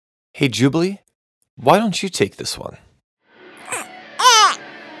Hey, Jubilee, why don't you take this one?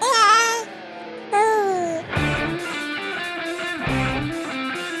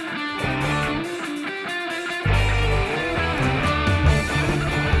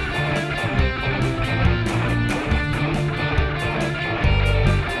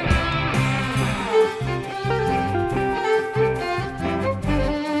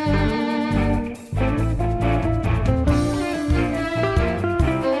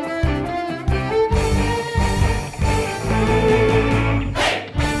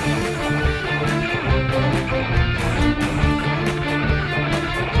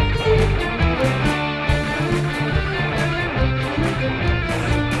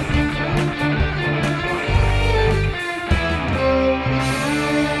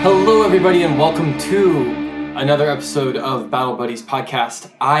 Hello, everybody, and welcome to another episode of Battle Buddies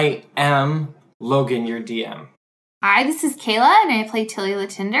podcast. I am Logan, your DM. Hi, this is Kayla, and I play Tilly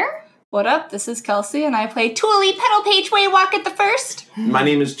Latinder. What up? This is Kelsey, and I play Toolie Petal Page Way Walk at the First. My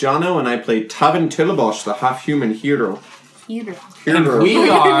name is Jono, and I play Tavin Tillabosh, the half-human hero. And we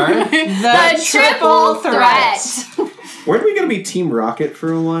are The Triple Threat. Weren't we going to be Team Rocket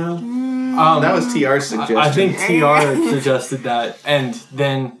for a while? That was TR's suggestion. I think TR suggested that, and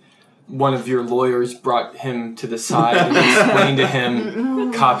then one of your lawyers brought him to the side and explained to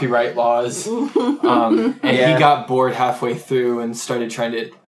him copyright laws. And he got bored halfway through and started trying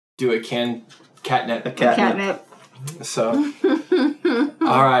to do a catnip. So,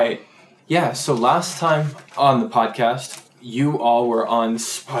 all right. Yeah, so last time on the podcast, you all were on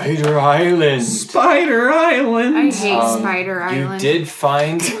Spider Island. Spider Island! I hate Spider Island. You did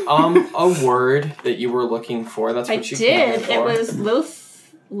find a word that you were looking for. That's what you came here for. It was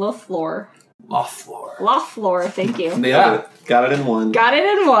Lothlore. Lothlore, thank you. Nailed it. Got it in one. Got it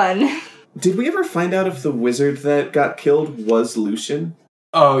in one. Did we ever find out if the wizard that got killed was Lucian?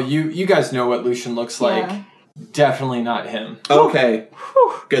 Oh, you guys know what Lucian looks like. Yeah. Definitely not him. Okay.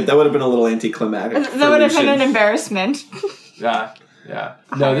 Good. That would have been a little anticlimactic. That would have been an embarrassment. Yeah.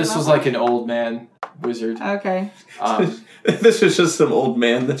 No, this was like an old man wizard. Okay. This was just some old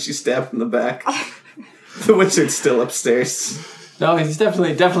man that she stabbed in the back. The wizard's still upstairs. No, he's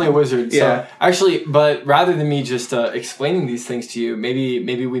definitely a wizard. Yeah. So actually, but rather than me just explaining these things to you,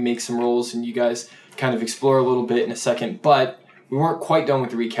 maybe we make some rolls and you guys kind of explore a little bit in a second. But we weren't quite done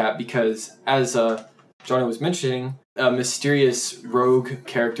with the recap because, as Johnny was mentioning, a mysterious rogue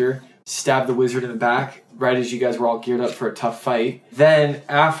character stabbed the wizard in the back right as you guys were all geared up for a tough fight. Then,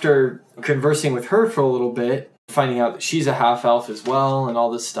 after conversing with her for a little bit, finding out that she's a half-elf as well and all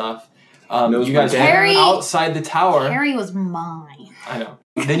this stuff, you guys went outside the tower. Harry was mine. I know.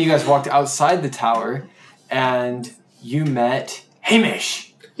 Then you guys walked outside the tower and you met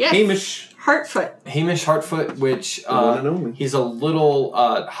Hamish. Yes. Hamish Hartfoot, which one and only. he's a little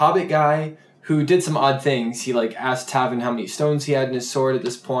hobbit guy who did some odd things. He asked Tavin how many stones he had in his sword at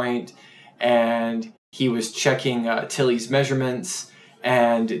this point, and he was checking Tilly's measurements,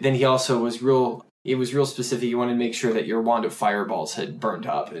 and then he also was real specific. He wanted to make sure that your wand of fireballs had burned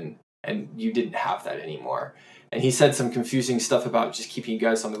up and you didn't have that anymore. And he said some confusing stuff about just keeping you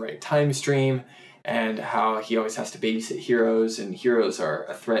guys on the right time stream and how he always has to babysit heroes, and heroes are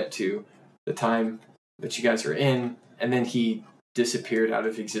a threat to the time that you guys are in. And then he disappeared out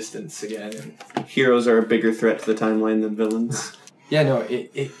of existence again. And Heroes are a bigger threat to the timeline than villains. yeah, no,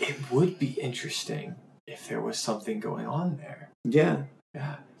 it would be interesting if there was something going on there. Yeah.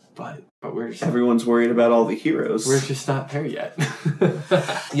 Yeah, but we're just... Everyone's worried about all the heroes. We're just not there yet.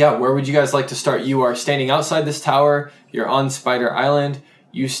 Yeah, where would you guys like to start? You are standing outside this tower. You're on Spider Island.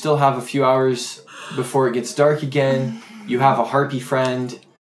 You still have a few hours before it gets dark again. You have a harpy friend.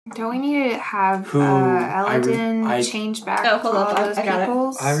 Don't we need to have Who Eladin change back hold all up, those I got it.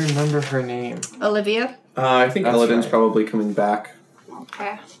 peoples? I remember her name. Olivia. I think That's Eladin's right. probably coming back.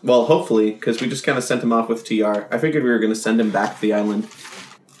 Okay. Well, hopefully, because we just kind of sent him off with TR. I figured we were going to send him back to the island.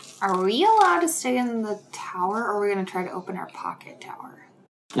 Are we allowed to stay in the tower, or are we going to try to open our pocket tower?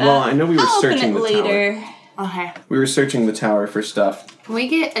 Well, I know we were I'll searching open the it later. tower. Okay. We were searching the tower for stuff. Can we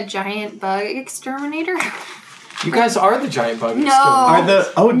get a giant bug exterminator? You guys are the giant bug. No. Are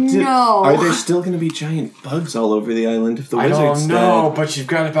there still going to be giant bugs all over the island if the I wizard's don't know, dead? but you've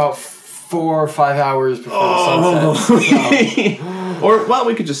got about 4 or 5 hours before the sunset. Or, well,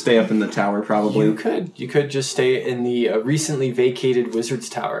 we could just stay up in the tower, probably. You could just stay in the recently vacated Wizard's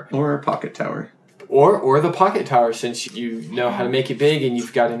Tower. Or our pocket tower. Or the Pocket Tower, since you know how to make it big and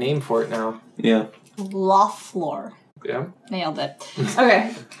you've got a name for it now. Yeah. Lothlore. Yeah. Nailed it.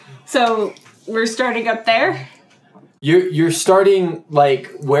 Okay. So we're starting up there? You're starting,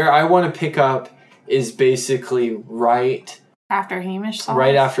 where I want to pick up is basically right After Hamish saw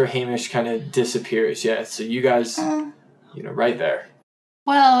Right us? after Hamish kind of disappears. Yeah, so you guys, right there.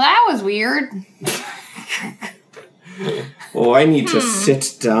 Well, that was weird. Oh, I need to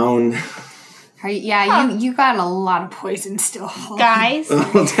sit down. You got a lot of poison still. Guys,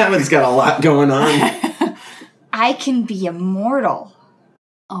 Oh, David's got a lot going on. I can be immortal.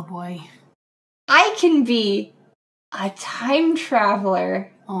 Oh boy. I can be a time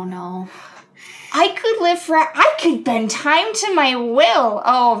traveler. Oh no. I could I could bend time to my will.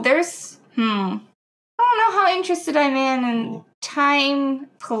 Oh, there's, I don't know how interested I'm in time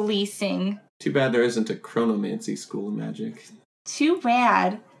policing. Too bad there isn't a chronomancy school of magic. Too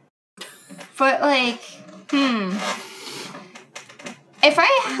bad. But, if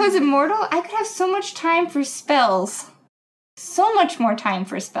I was immortal, I could have so much time for spells. So much more time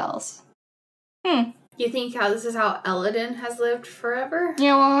for spells. You think this is how Eladin has lived forever?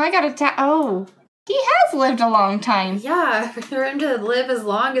 Yeah, well, I gotta he has lived a long time. Yeah, for him to live as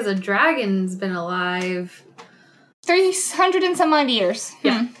long as a dragon's been alive. 300 and some odd years.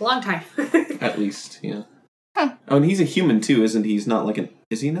 Yeah, long time. At least, yeah. Huh. Oh, and he's a human too, isn't he? He's not like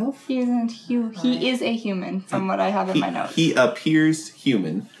is he an elf? He isn't he is a human from what I have in my notes. He appears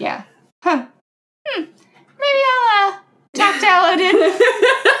human. Yeah. Huh. Maybe I'll talk to Eladin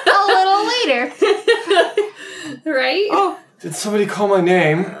a little later. Right? Oh. Did somebody call my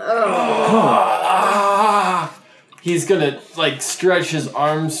name? He's gonna stretch his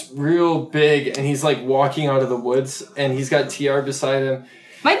arms real big, and he's walking out of the woods, and he's got TR beside him,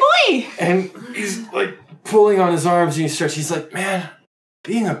 My boy! and he's pulling on his arms, and he's like, man,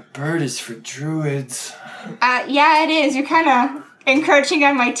 being a bird is for druids. Yeah, it is. You're kind of encroaching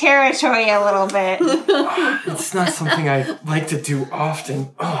on my territory a little bit. It's not something I like to do often.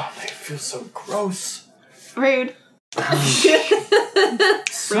 Oh, I feel so gross. Rude.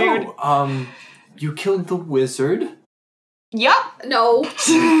 So, you killed the wizard. Yup. No.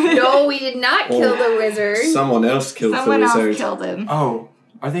 No, we did not kill the wizard. Someone else killed Someone the else wizard. killed him. Oh,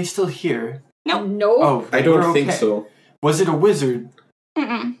 are they still here? Nope. No. Oh, I don't we're think okay. so. Was it a wizard?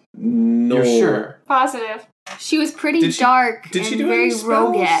 Mm-mm. No. You're sure? Positive. She was pretty Did she- dark did she and do very any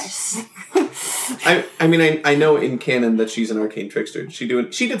spells? roguish. I know in canon that she's an arcane trickster. She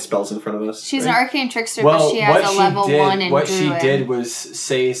did spells in front of us. She's right? an arcane trickster, Well, but she has a level 1 in what druid. she did was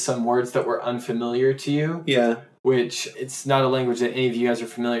say some words that were unfamiliar to you, Yeah. which it's not a language that any of you guys are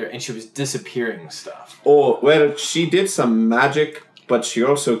familiar, and she was disappearing stuff. Oh, well, she did some magic, but she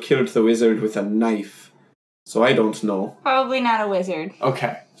also killed the wizard with a knife. So I don't know. Probably not a wizard.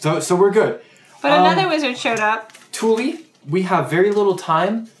 Okay, so we're good. But another wizard showed up. Thule, we have very little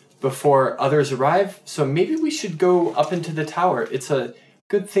time before others arrive, so maybe we should go up into the tower. It's a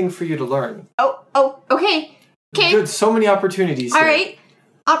good thing for you to learn. Oh, okay. Okay. Good, so many opportunities. All here. right.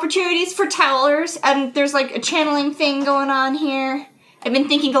 Opportunities for towers, and there's a channeling thing going on here. I've been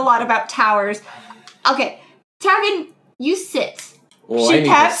thinking a lot about towers. Okay, Tavin, you sit. Oh, I She need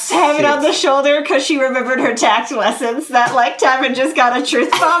taps to Tavin sit. on the shoulder because she remembered her tax lessons that Tavin just got a truth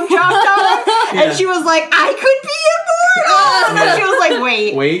bomb dropped on her, and she was like, I could be immortal! And she was like,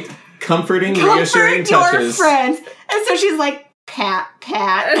 wait. Comforting, Comfort reassuring your touches. friends. And so she's like, pat.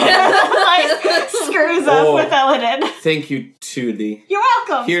 Screws up Oh. with Eladin. Thank you, Tootie. You're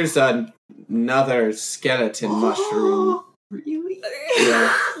welcome. Here's another skeleton mushroom. Really?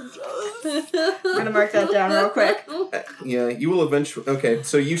 Yeah. I'm gonna mark that down real quick. Yeah, you will eventually... Okay,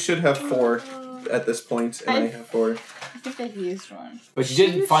 so you should have 4 at this point, and I have 4. I think I've used one. But you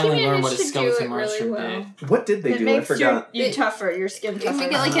didn't finally learn what a managed to do skeleton it really mushroom well. did. What did they It do? I makes forgot. you tougher, your skin You tougher.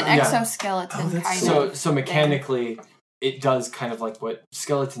 make it like an Yeah. exoskeleton, Oh, that's kind cool. of. So mechanically, it does kind of like what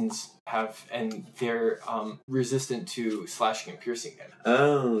skeletons have, and they're resistant to slashing and piercing damage.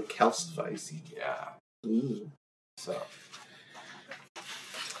 Oh, calcifies. Yeah. Ooh. So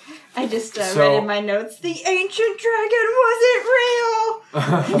I just So- read in my notes, the ancient dragon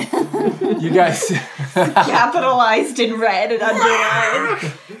wasn't real! you guys, Capitalized in red and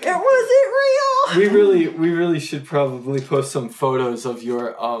underlined. It wasn't real! we really should probably post some photos of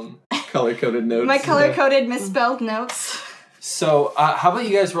your Color-coded notes. My color-coded misspelled notes. So how about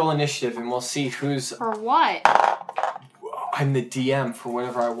you guys roll initiative, and we'll see who's. For what? I'm the DM for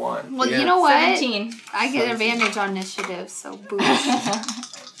whatever I want. Well, Yeah. you know what? 17. I get advantage on initiative, so boost.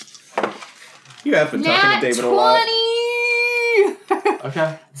 You have been talking Nat to David a lot. 20!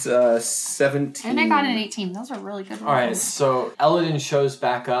 Okay. It's 17. And I got an 18. Those are really good rolls. All right. So Eladin shows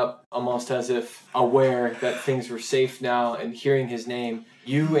back up, almost as if aware that things were safe now, and hearing his name,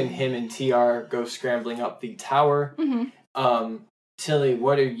 you and him and TR go scrambling up the tower. Mm-hmm. Tilly,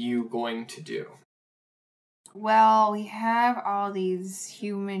 what are you going to do? Well, we have all these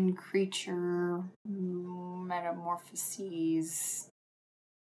human creature metamorphoses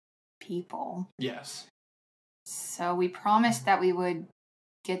people. Yes. So we promised that we would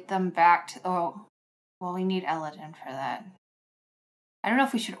get them back to... Oh, well, we need Eladin for that. I don't know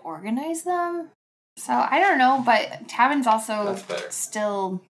if we should organize them. So, I don't know, but Tavin's also That's better.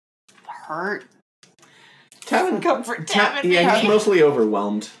 still hurt. Tavin, Comfort yeah, he's mostly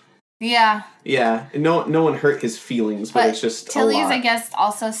overwhelmed. Yeah. Yeah, no one hurt his feelings, but it's just Tilly's, a lot. I guess,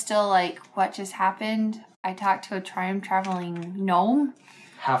 also still like, what just happened? I talked to a time-traveling gnome.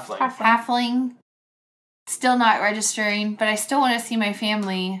 Halfling. Halfling. Still not registering, but I still want to see my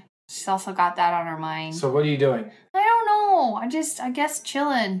family. She's also got that on her mind. So what are you doing? I don't know. I guess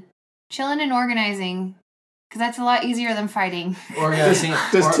chilling. Chilling and organizing. Because that's a lot easier than fighting. Organizing.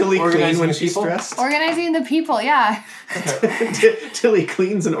 Does Tilly clean organizing when she's people? stressed? Organizing the people, yeah. Tilly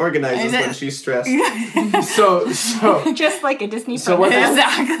cleans and organizes when she's stressed. So Just like a Disney So what princess.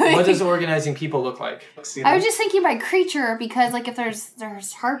 Exactly. what does organizing people look like? I was just thinking by creature because, like, if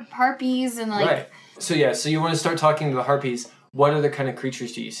there's harpies and like Right. So you want to start talking to the harpies. What other kind of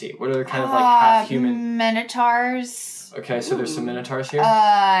creatures do you see? What other kind of like half human? minotaurs. Okay, so there's some minotaurs here.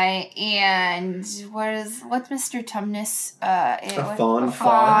 And what's Mr. Tumnus? A fawn.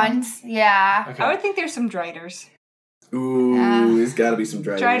 Fawns. Yeah. Okay. I would think there's some driders. Ooh, Yeah. there's got to be some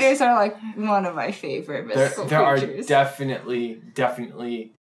driders. Driders are like one of my favorite mythical There are creatures. definitely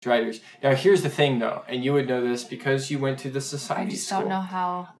driders. Now here's the thing though, and you would know this because you went to the I society just school. don't know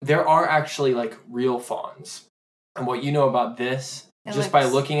how. There are actually like real fawns. And what you know about this, It just by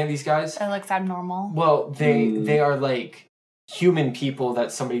looks- looking at these guys, It looks abnormal. well, they are like human people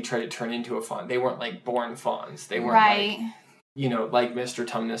that somebody tried to turn into a fawn. They weren't like born fawns. They weren't Right. like, like Mr.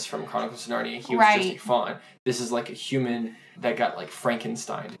 Tumnus from Chronicles of Narnia. He was just a Right. fawn. This is like a human that got like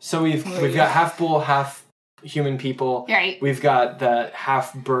Frankenstein. So we've got half bull, half human people. Right. We've got the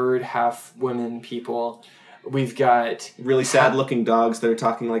half bird, half women people. We've got Really sad looking dogs that are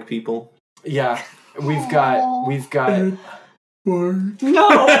talking like people. yeah. We've Aw. got No!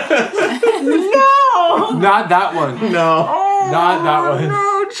 No! not that one. No. Oh, Not that one.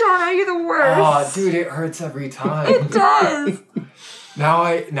 No, Chana, you're the worst. Oh, dude, it hurts every time. It does. Now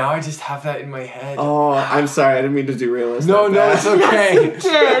I just have that in my head. Oh, I'm sorry. I didn't mean to derail us. No, that it's bad. okay.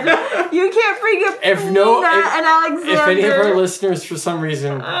 Kid, you can't bring up If Nina no- and Alexander. If any of our listeners for some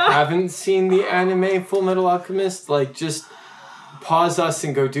reason haven't seen the anime Full Metal Alchemist, like just pause us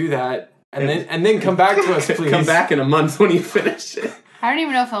and go do that. And then come back to us, please. Come back in a month when you finish it. I don't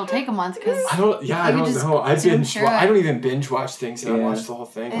even know if it'll take a month because I don't just know. I zoom binge. through I it. don't even binge watch things and I Yeah. watch the whole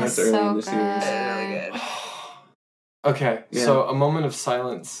thing. it's That's early so in the good. series. Really good. Okay, Yeah. so a moment of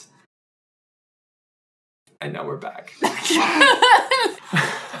silence. And now we're back.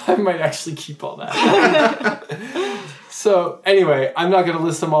 I might actually keep all that. So anyway, I'm not going to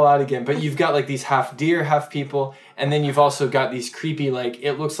list them all out again, but you've got like these half deer, half people, and then you've also got these creepy, like,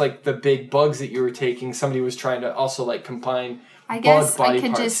 it looks like the big bugs that you were taking, somebody was trying to also like combine I guess bug body I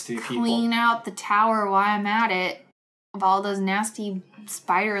could parts just to people. clean out the tower while I'm at it of all those nasty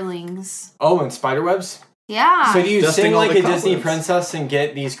spiderlings. Oh, and spider webs? Yeah. So do you Dusting sing all like the a Disney cobwebs. princess and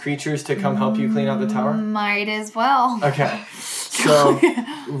get these creatures to come help you clean out the tower? Might as well. Okay. So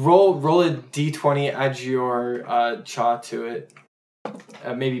roll a d20, add your cha to it.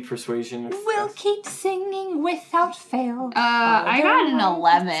 Maybe persuasion. We'll keep singing without fail. I got an Although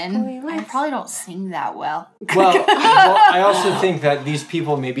 11. I spoilers. probably don't sing that well. Well, I also think that these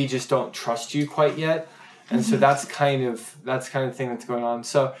people maybe just don't trust you quite yet. And so that's kind of the thing that's going on.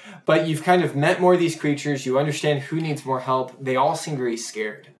 So, but you've kind of met more of these creatures. You understand who needs more help. They all seem very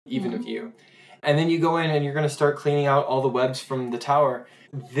scared, even of you. And then you go in and you're going to start cleaning out all the webs from the tower.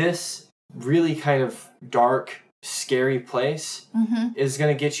 This really kind of dark, scary place is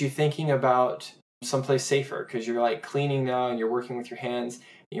going to get you thinking about someplace safer because you're like cleaning now and you're working with your hands.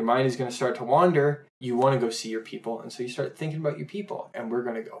 Your mind is going to start to wander. You want to go see your people. And so you start thinking about your people. And we're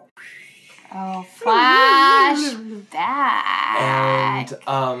going to go. Oh, flashback.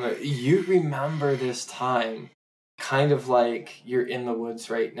 And you remember this time kind of like you're in the woods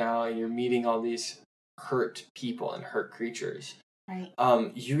right now and you're meeting all these hurt people and hurt creatures. Right.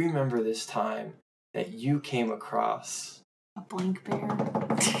 You remember this time that you came across A blink bear.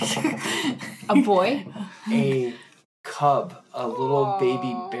 A boy? a cub, a little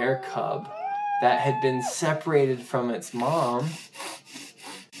baby bear cub that had been separated from its mom.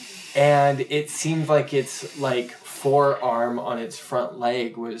 And it seemed like its like forearm on its front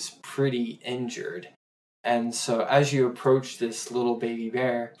leg was pretty injured. And so as you approach this little baby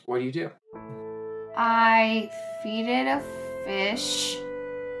bear, what do? I feed it a fish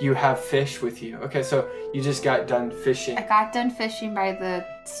You have fish with you. Okay, so you just got done fishing. I got done fishing by the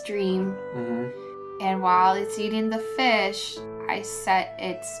stream, Mm-hmm. and while it's eating the fish, I set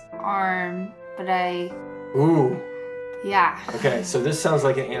its arm, but Ooh. yeah. Okay, so this sounds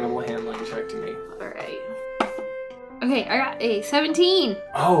like an animal handling check to me. Alright. Okay, I got a 17.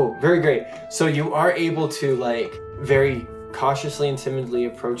 Oh, very great. So you are able to, like, very cautiously and timidly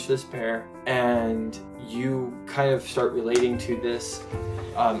approach this bear, and you kind of start relating to this.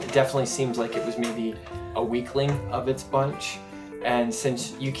 It definitely seems like it was maybe a weakling of its bunch, and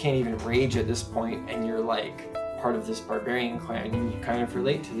since you can't even rage at this point, and you're, like, part of this barbarian clan, you kind of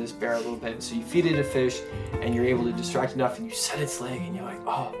relate to this bear a little bit. So you feed it a fish, and you're able to distract enough, and you set its leg, and you're like,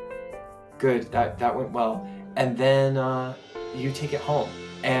 oh, good, that went well. And then you take it home.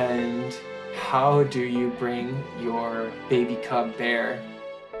 And how do you bring your baby cub bear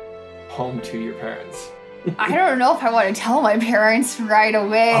home to your parents? I don't know if I want to tell my parents right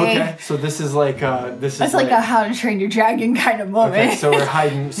away. Okay, so this is like That's like a How to Train Your Dragon kind of moment. Okay, so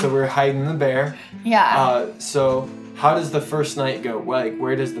we're hiding the bear. Yeah. So how does the first night go? Like,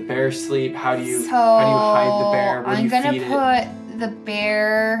 where does the bear sleep? How do you So hide the bear? Where do I'm you gonna feed it? put the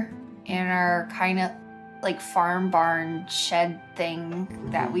bear in our kind of like farm barn shed thing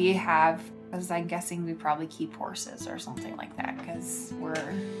that we have, because I'm guessing we probably keep horses or something like that, because we're...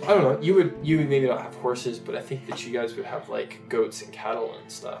 I don't know. You would maybe not have horses, but I think that you guys would have like goats and cattle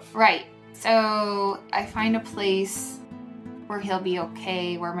and stuff. Right. So I find a place where he'll be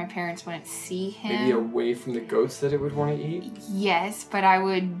okay, where my parents wouldn't see him. Maybe away from the goats that it would want to eat. Yes, but I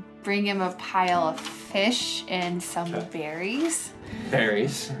would bring him a pile of fish and some Okay. berries.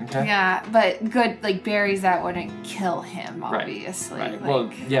 Berries. Okay. Yeah, but good, like berries that wouldn't kill him, obviously. Right. Like,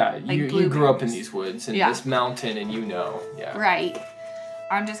 Well, yeah. like You grew up in blueberries. these woods and Yeah. this mountain, and you know. Yeah. right.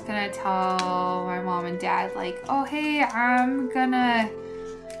 I'm just gonna tell my mom and dad, like, oh, hey, I'm gonna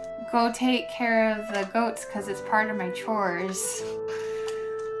go take care of the goats because it's part of my chores.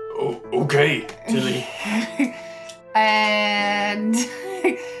 Oh, okay, Tilly. And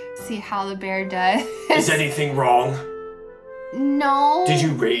see how the bear does. Is anything wrong? No. Did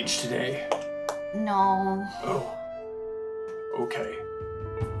you rage today? No. Oh. Okay.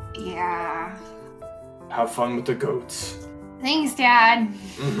 Yeah. Have fun with the goats. Thanks, Dad.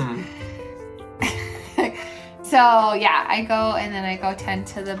 Mm-hmm. So, yeah, I go and then I go tend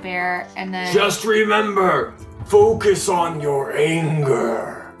to the bear and then... Just remember, focus on your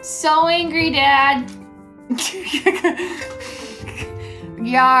anger. So angry, Dad.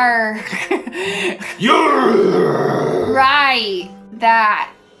 Yar. You're Right.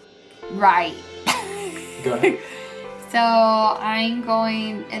 That. Right. Go ahead. So I'm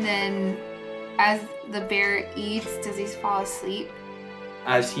going, and then as the bear eats, does he fall asleep?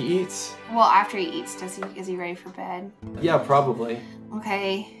 As he eats? Well, after he eats, is he ready for bed? Yeah, probably.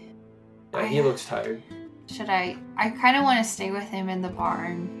 Okay. Yeah, he looks tired. Should I kind of want to stay with him in the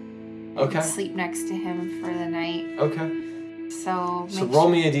barn. Okay. And sleep next to him for the night. Okay. So So roll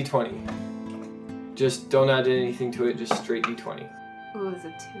me a d20. Just don't add anything to it, just straight d20. Ooh, it's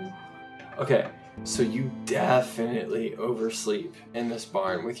a 2. Okay, so you definitely oversleep in this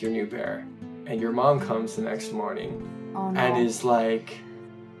barn with your new bear. And your mom comes the next morning Oh no. and is like,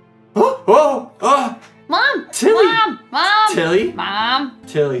 oh, Mom! Tilly! Mom! Tilly? Mom!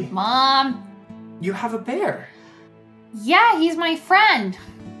 Tilly, Mom! you have a bear. Yeah, he's my friend.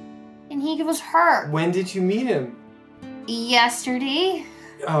 And he was hurt. When did you meet him? Yesterday.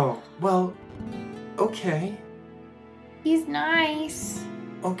 Oh, well, okay, He's nice.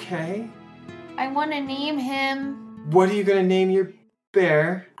 okay. I want to name him. What are you gonna name your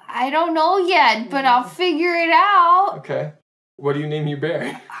bear? I don't know yet, but I'll figure it out. Okay. What do you name your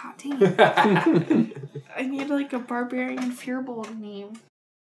bear? Oh, dang it. I need like a barbarian Fearbold name.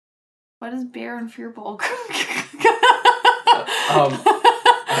 What is Bear and Fearbold?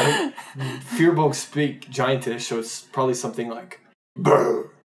 Fearbolg speak giantish, so it's probably something like Brr.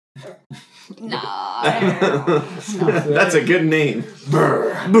 No. That's a good name.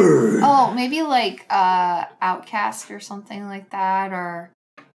 Brr. Brr. Oh, maybe like Outcast or something like that, or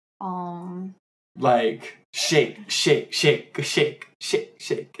Like shake, shake, shake, shake, shake,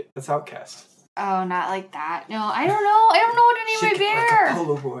 shake. That's Outcast. oh, not like that. No, I don't know. I don't know what to name Shake my it bear. like a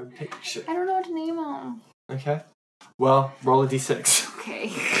polo board. Take a shake. I don't know what to name him. Okay. Well, roll a d6.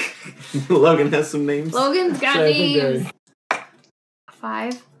 Okay. Logan has some names. Logan's got names.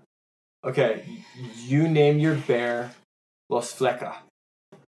 5. Okay. You name your bear Los Fleca.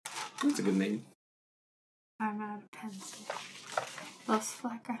 That's a good name. I'm out of pencil. Los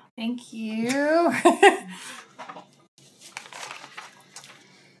Fleca. Thank you.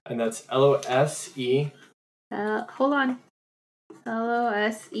 And that's Lose. Hold on.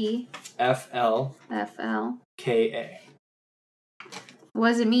 Loseflka. FLKA. What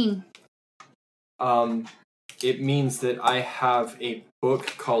does it mean? It means that I have a book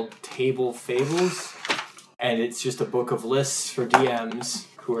called Table Fables, and it's just a book of lists for DMs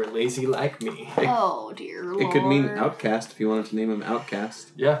who are lazy like me. Oh, dear Lord. It could mean outcast if you wanted to name him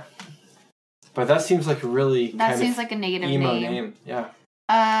Outcast. Yeah. But that seems like a really That seems like a negative emo name. name. Yeah.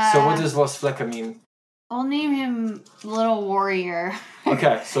 So what does Los Fleca mean? I'll name him Little Warrior.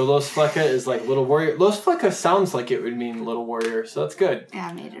 Okay, so Los Fleca is like Little Warrior. Los Fleca sounds like it would mean Little Warrior, so that's good. Yeah,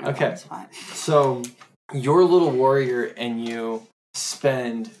 I made it Okay. on the spot. So your Little Warrior and you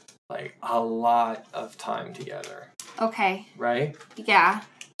spend like a lot of time together, Okay. right? Yeah.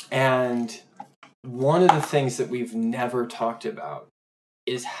 And one of the things that we've never talked about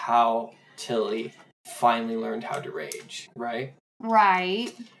is how Tilly finally learned how to rage, right?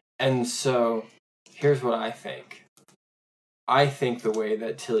 Right. And so here's what I think. I think the way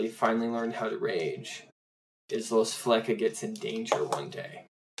that Tilly finally learned how to rage is Los Fleca gets in danger one day.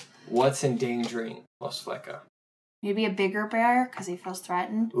 What's endangering Los Fleca? Maybe a bigger bear because he feels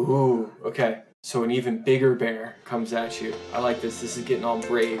threatened. Ooh, okay. So an even bigger bear comes at you. I like this. This is getting all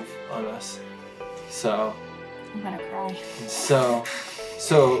brave on us. So I'm gonna cry. So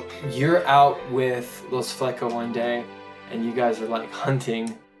you're out with Los Fleca one day, and you guys are like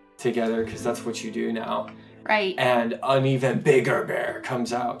hunting together because that's what you do now. Right. And an even bigger bear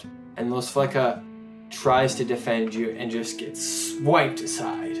comes out, and Los Fleca tries to defend you and just gets swiped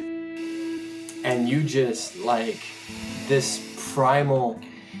aside. And you just like this primal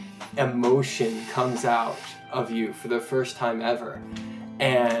emotion comes out of you for the first time ever,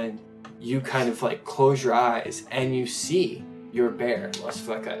 and you kind of like close your eyes and you see your bear, Los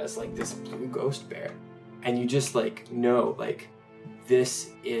Fleca, as like this blue ghost bear, and you just like know like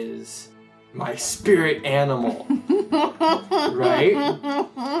this is my spirit animal, right?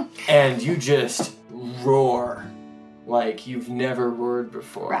 And you just roar like you've never roared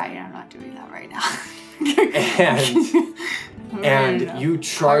before. Right, I'm not doing that right now. And you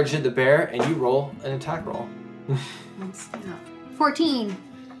charge at the bear and you roll an attack roll. 14.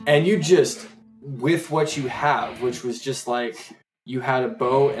 And you just, with what you have, which was just like you had a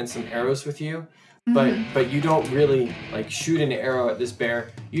bow and some arrows with you, but you don't really like shoot an arrow at this bear.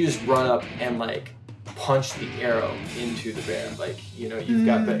 You just run up and like punch the arrow into the bear. Like, you know, you've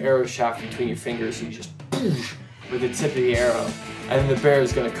got the arrow shaft between your fingers and you just poof with the tip of the arrow. And the bear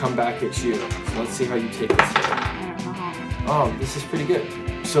is going to come back at you. So let's see how you take this hit. I don't know how. Oh, this is pretty good.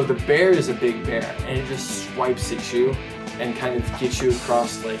 So the bear is a big bear, and it just swipes at you and kind of gets you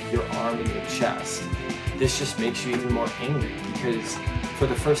across like your arm and your chest. This just makes you even more angry because for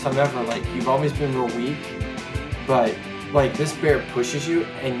the first time ever, like you've always been real weak, but like this bear pushes you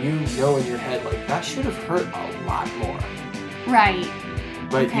and you know in your head like that should have hurt a lot more. Right.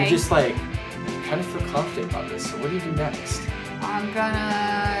 But Okay. you just like kind of feel confident about this. So what do you do next? I'm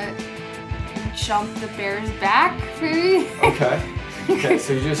gonna jump the bear's back, maybe? Okay. Okay,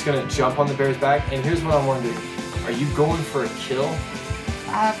 so you're just gonna jump on the bear's back, and here's what I'm wondering. Are you going for a kill?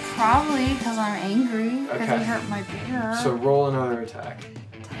 Probably because I'm angry because Okay. he hurt my bear. So roll another attack.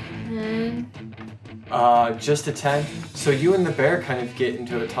 10. Just a 10. So you and the bear kind of get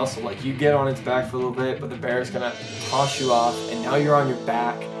into a tussle. Like you get on its back for a little bit, but the bear's gonna toss you off, and now you're on your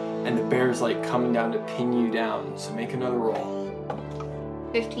back, and the bear's like coming down to pin you down. So make another roll.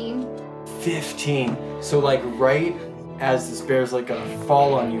 15. 15. So like right as this bear's like gonna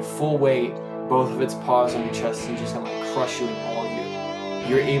fall on you, full weight, both of its paws on your chest and just gonna like crush you and maul you.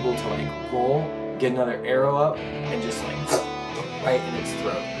 You're able to like roll, get another arrow up, and just like right in its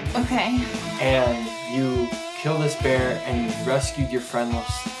throat. Okay. And you kill this bear, and you've rescued your friend Los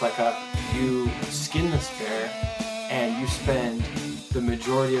Fleca. You skin this bear, and you spend the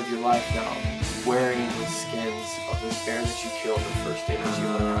majority of your life now wearing the skins of this bear that you killed the first day that you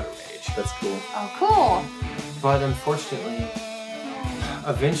learned how to rage. That's cool. Oh, cool. But unfortunately,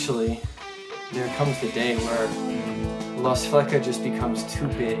 eventually, there comes the day where Los Fleca just becomes too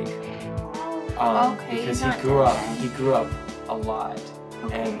big. Okay, Because he's not he grew dead. up a lot.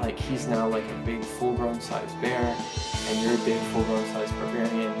 And like he's now like a big full-grown sized bear, and you're a big full-grown sized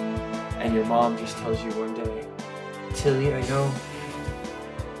barbarian, and your mom just tells you one day, Tilly, I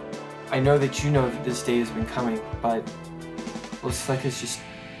know that you know that this day has been coming, but Los Fleca's just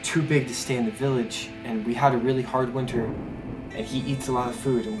too big to stay in the village, and we had a really hard winter, and he eats a lot of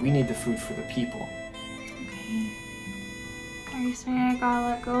food, and we need the food for the people. Okay. Are you saying I gotta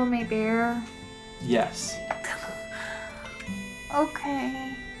let go of my bear? Yes.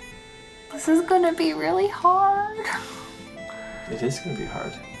 Okay. This is gonna be really hard. It is going to be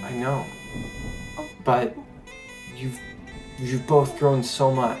hard. I know. But you've both grown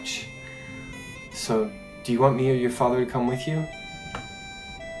so much. So, do you want me or your father to come with you?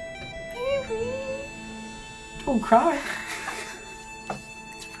 Baby. Don't cry.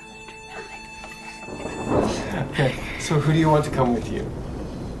 Okay, so who do you want to come with you?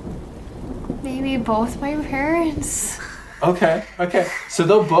 Maybe both my parents. Okay. So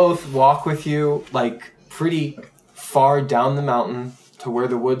they'll both walk with you, like, pretty far down the mountain to where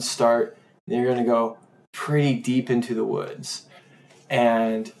the woods start. And you're going to go pretty deep into the woods.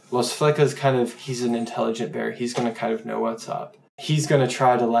 And Los Flecas he's an intelligent bear. He's going to kind of know what's up. He's going to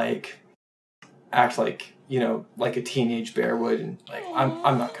try to, like, act like, like a teenage bear would. And, like,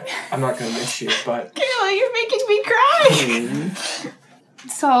 I'm not going to miss you, but... Kayla, you're making me cry.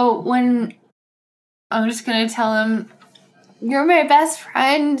 So when I'm just gonna tell him, you're my best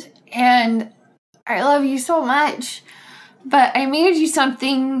friend and I love you so much, but I made you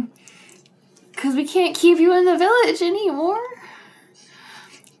something because we can't keep you in the village anymore.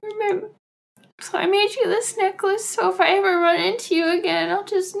 Remember? So I made you this necklace so if I ever run into you again, I'll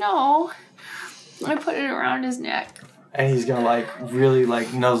just know. I put it around his neck. And he's gonna, like, really,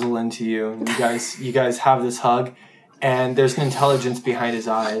 like, nuzzle into you. And you guys have this hug, and there's an intelligence behind his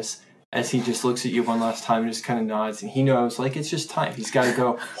eyes as he just looks at you one last time and just kind of nods. And he knows, like, it's just time. He's got to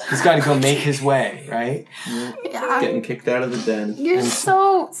go make his way, right? Yeah. Getting kicked out of the den. You're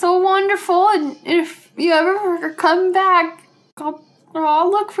so wonderful, and if you ever come back,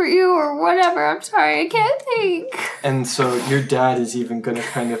 I'll look for you or whatever. I'm sorry, I can't think. And so your dad is even gonna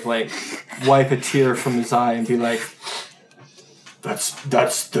kind of, like, wipe a tear from his eye and be like,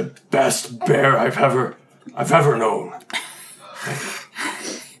 That's the best bear I've ever known.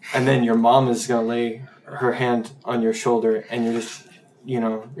 And then your mom is gonna lay her hand on your shoulder, and you're just,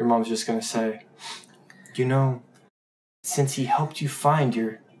 your mom's just gonna say, since he helped you find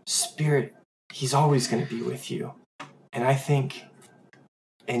your spirit, he's always gonna be with you. And I think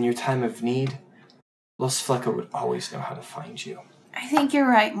in your time of need, Los Fleca would always know how to find you. I think you're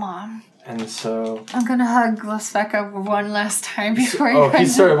right, Mom. And so... I'm gonna hug Los Fleca one last time before he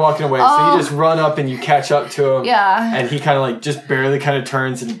started walking away, so you just run up and you catch up to him. Yeah. And he kind of, like, just barely kind of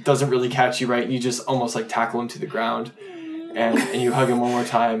turns and doesn't really catch you right, and you just almost, like, tackle him to the ground. And you hug him one more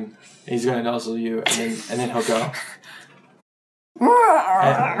time, and he's gonna nuzzle you, and then he'll go.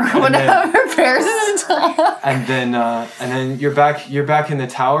 Whatever bears is and then you're back in the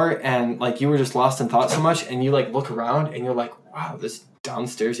tower, and, like, you were just lost in thought so much, and you, like, look around and you're like, wow, this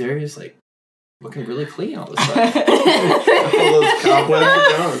downstairs area is, like, looking really clean all of a sudden. All those cobwebs are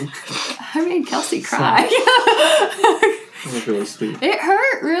gone. I made Kelsey cry. That was really sweet. It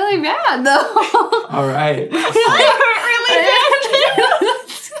hurt really bad though. All right. It hurt really bad.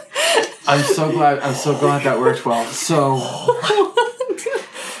 I'm so glad that worked well. So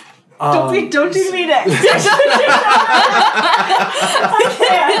Don't do me next.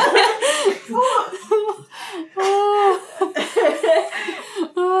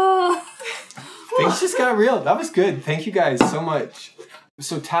 Things just got real. That was good. Thank you guys so much.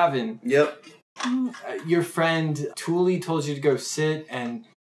 So Tavin, Yep. Your friend Thule told you to go sit, and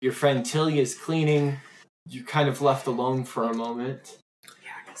your friend Tilly is cleaning. You kind of left alone for a moment.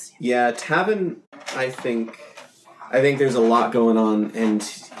 Yeah, Tavin, I think there's a lot going on, and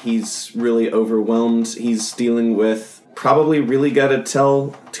he's really overwhelmed. He's dealing with probably really gotta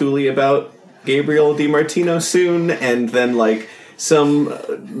tell Thule about Gabriel DiMartino soon, and then, like, some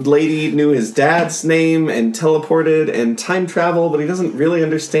lady knew his dad's name and teleported and time travel, but he doesn't really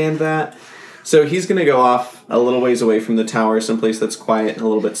understand that. So he's going to go off a little ways away from the tower, someplace that's quiet and a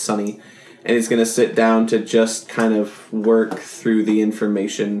little bit sunny, and he's going to sit down to just kind of work through the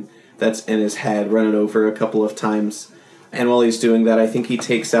information that's in his head, run it over a couple of times. And while he's doing that, I think he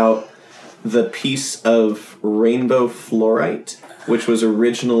takes out the piece of rainbow fluorite, which was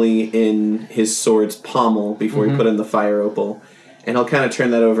originally in his sword's pommel before he put in the fire opal. And he'll kind of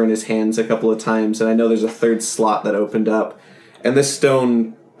turn that over in his hands a couple of times, and I know there's a third slot that opened up. And this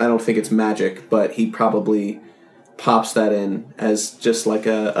stone, I don't think it's magic, but he probably pops that in as just like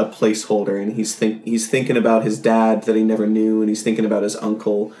a placeholder, and he's thinking about his dad that he never knew, and he's thinking about his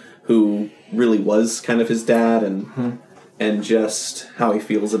uncle who really was kind of his dad, and just how he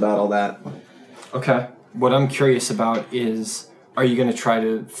feels about all that. Okay. What I'm curious about is, are you going to try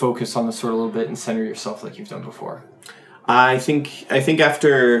to focus on the sword a little bit and center yourself like you've done before? I think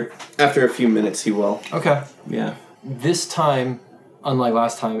after a few minutes he will. Okay. Yeah. This time, unlike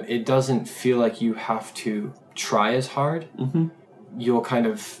last time, it doesn't feel like you have to try as hard. Mm-hmm. You'll kind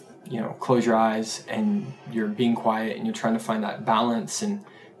of, close your eyes and you're being quiet and you're trying to find that balance, and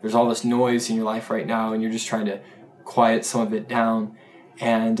there's all this noise in your life right now and you're just trying to quiet some of it down.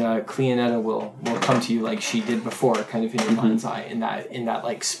 and Cleonetta will come to you like she did before, kind of in your mind's eye, in that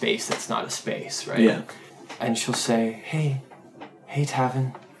like space that's not a space, right? Yeah. And she'll say, hey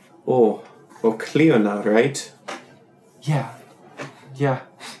Tavin. Oh, Cleona, right? Yeah.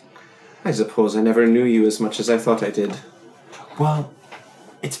 I suppose I never knew you as much as I thought I did. Well,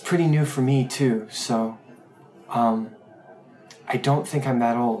 it's pretty new for me too, so I don't think I'm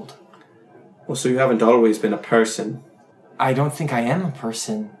that old. Oh, so you haven't always been a person. I don't think I am a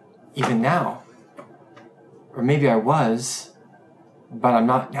person, even now. Or maybe I was, but I'm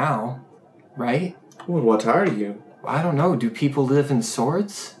not now, right? Well, what are you? I don't know. Do people live in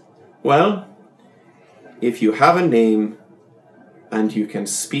swords? Well, if you have a name and you can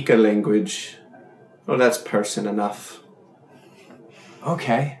speak a language, well, that's person enough.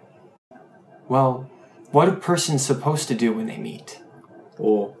 Okay. Well, what are persons supposed to do when they meet?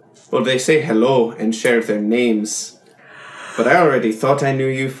 Oh, well, they say hello and share their names. But I already thought I knew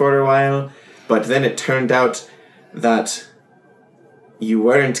you for a while, but then it turned out that you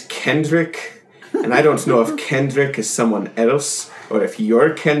weren't Kendrick, and I don't know if Kendrick is someone else, or if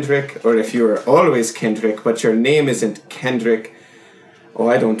you're Kendrick, or if you were always Kendrick, but your name isn't Kendrick. Oh,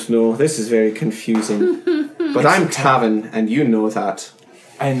 I don't know. This is very confusing. But I'm Tavin, and you know that.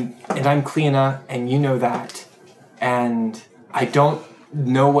 And I'm Cleona, and you know that. And I don't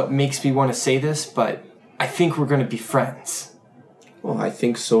know what makes me want to say this, but I think we're going to be friends. Oh, I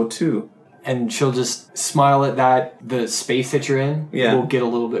think so too. And she'll just smile at that. The space that you're in will get a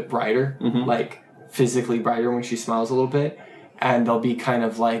little bit brighter, like physically brighter when she smiles a little bit. And there'll be kind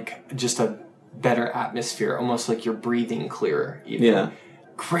of like just a better atmosphere, almost like you're breathing clearer. Even. Yeah.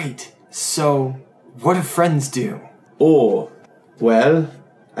 Great. So, what do friends do? Oh, well,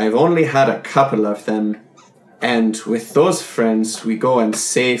 I've only had a couple of them. And with those friends, we go and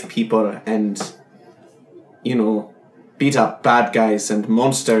save people and, beat up bad guys and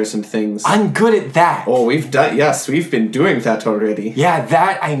monsters and things. I'm good at that. Oh, we've been doing that already. Yeah,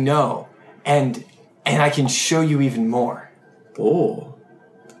 that I know. And I can show you even more. Oh,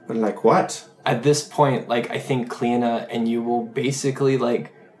 like what? At this point, I think Cleona and you will basically,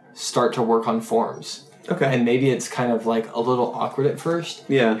 start to work on forms. Okay. And maybe it's kind of, a little awkward at first.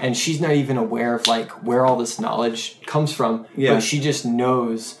 Yeah. And she's not even aware of, where all this knowledge comes from. Yeah. But she just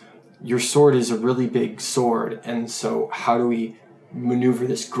knows your sword is a really big sword. And so how do we maneuver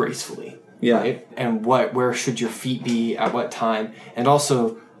this gracefully? Yeah. Right? And where should your feet be at what time? And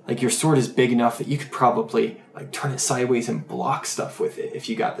also, your sword is big enough that you could probably turn it sideways and block stuff with it if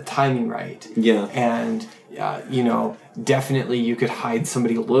you got the timing right. Yeah. And definitely you could hide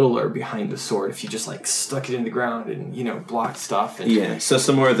somebody littler behind the sword if you just stuck it in the ground and blocked stuff. And yeah. So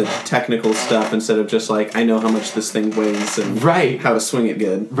some more of the technical stuff instead of just I know how much this thing weighs and how to swing it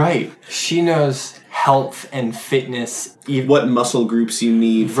good. Right. She knows health and fitness. What muscle groups you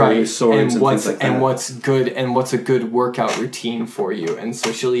need for your swords and things like that. And what's good and what's a good workout routine for you. And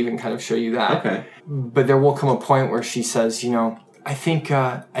so she'll even kind of show you that. Okay. But there will come a point where she says, I think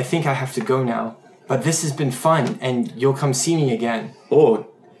I have to go now. But this has been fun, and you'll come see me again. Oh,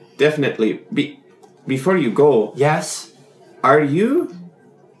 definitely. Before you go... Yes? Are you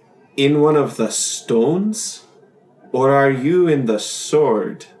in one of the stones? Or are you in the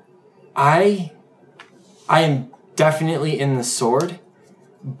sword? I am definitely in the sword,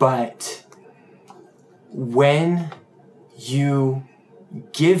 but when you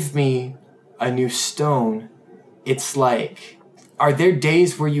give me a new stone, it's are there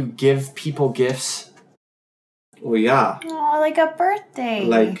days where you give people gifts? Oh, yeah. Oh, like a birthday.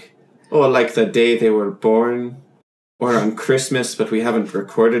 Like the day they were born. Or on Christmas, but we haven't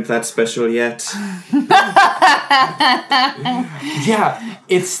recorded that special yet. Yeah,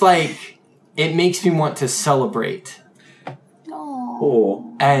 it's it makes me want to celebrate.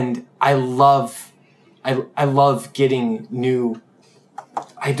 Oh. And I love getting new,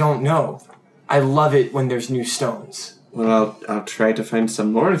 I don't know. I love it when there's new stones. Well, I'll try to find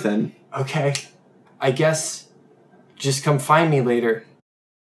some more then. Okay. I guess just come find me later.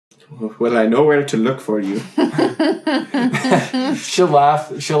 Well, I know where to look for you. She'll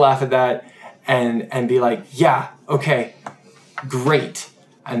laugh at that and be like, yeah, okay, great.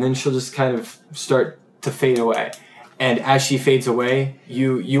 And then she'll just kind of start to fade away. And as she fades away,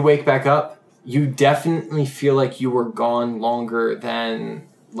 you wake back up. You definitely feel like you were gone longer than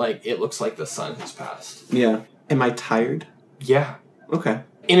it looks like the sun has passed. Yeah. Am I tired? Yeah. Okay.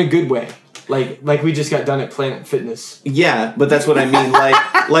 In a good way. Like we just got done at Planet Fitness. Yeah, but that's what I mean.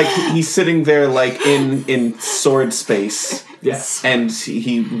 Like he's sitting there in sword space. Yes. And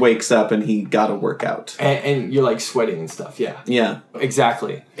he wakes up and he got to work out. And you're like sweating and stuff. Yeah. Yeah.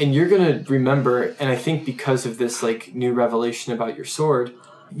 Exactly. And you're going to remember, and I think because of this like new revelation about your sword,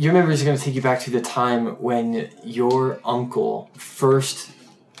 your memories are going to take you back to the time when your uncle first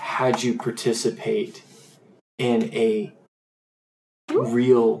had you participate in a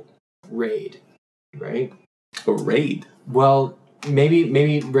real raid, right? A raid? Well, maybe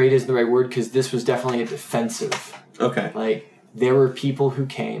raid isn't the right word because this was definitely a defensive. Okay. Like, there were people who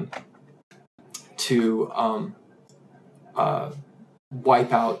came to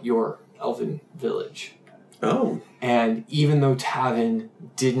wipe out your elven village. Oh. And even though Tavin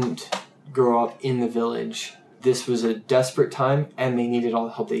didn't grow up in the village, this was a desperate time and they needed all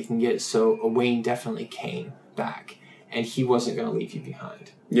the help they can get. So Owain definitely came back and he wasn't going to leave you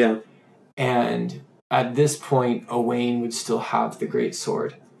behind. Yeah. And at this point, Owain would still have the great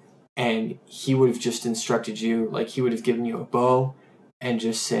sword. And he would have just instructed you, like he would have given you a bow and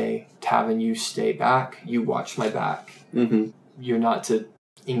just say, Tavin, you stay back, you watch my back. Mm-hmm. You're not to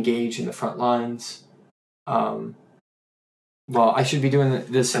engage in the front lines. Well, I should be doing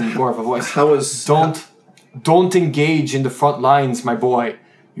this in more of a voice. Don't engage in the front lines, my boy.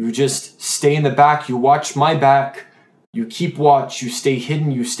 You just stay in the back, you watch my back, you keep watch, you stay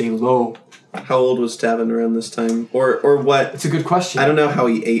hidden, you stay low. How old was Tavin around this time? Or what? It's a good question. I don't know how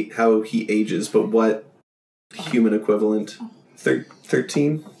he ages, but what human equivalent?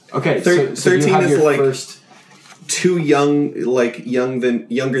 13? Okay, so 13 you have is your like first... too young, like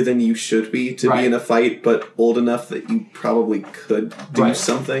younger than you should be to be in a fight, but old enough that you probably could do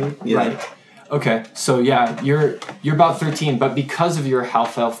something. Yeah. Right. Okay, so yeah, you're about 13, but because of your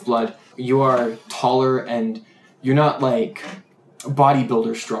half-elf blood, you are taller and you're not like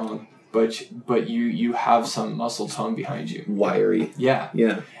bodybuilder strong, but you have some muscle tone behind you. Wiry. Yeah.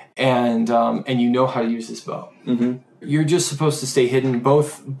 Yeah. And you know how to use this bow. Mm-hmm. You're just supposed to stay hidden,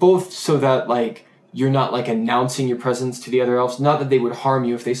 both so that like you're not like announcing your presence to the other elves. Not that they would harm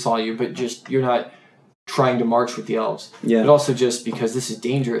you if they saw you, but just you're not trying to march with the elves. Yeah. But also just because this is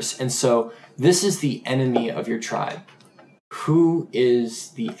dangerous. And so this is the enemy of your tribe. Who is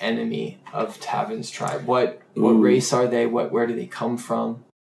the enemy of Tavin's tribe? What race are they? Where do they come from?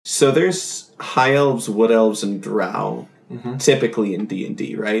 So there's high elves, wood elves, and drow. Mm-hmm. Typically in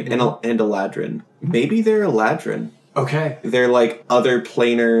D&D, right? Mm-hmm. And Eladrin. Maybe they're Eladrin. Okay. They're like other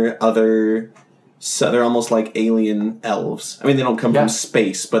planar, so they're almost like alien elves. I mean, they don't come from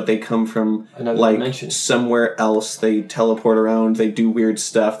space, but they come from another like dimension. Somewhere else. They teleport around. They do weird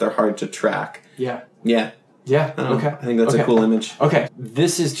stuff. They're hard to track. Yeah. Yeah. Yeah. Okay. I think that's a cool image. Okay.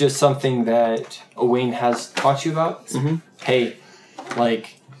 This is just something that Owain has taught you about. Mm-hmm. Hey,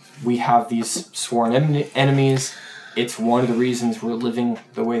 like, we have these sworn enemies. It's one of the reasons we're living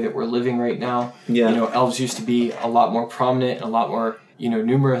the way that we're living right now. Yeah. You know, elves used to be a lot more prominent and a lot more,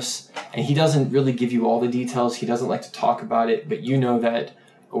 numerous. And he doesn't really give you all the details. He doesn't like to talk about it. But you know that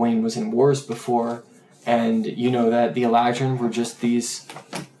Owain was in wars before. And you know that the Eladrin were just these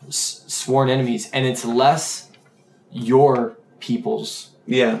sworn enemies. And it's less your people's,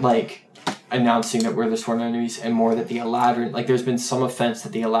 like, announcing that we're the sworn enemies and more that the Eladrin, like, there's been some offense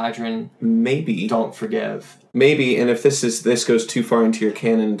that the Eladrin maybe don't forgive. Maybe, and if this goes too far into your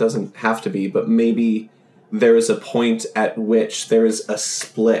canon, it doesn't have to be, but maybe there is a point at which there is a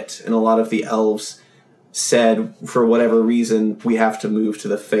split, and a lot of the elves said, for whatever reason, we have to move to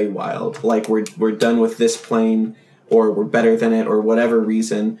the Feywild. Like, we're done with this plane, or we're better than it, or whatever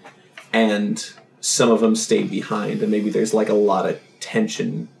reason, and some of them stayed behind, and maybe there's, like, a lot of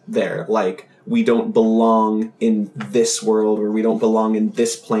tension there. Like, we don't belong in this world, or we don't belong in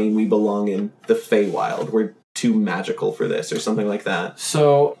this plane, we belong in the Feywild. We're too magical for this, or something like that.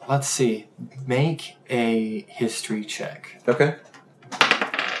 So, let's see. Make a history check. Okay.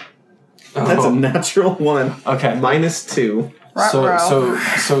 That's a natural one. Okay. -2.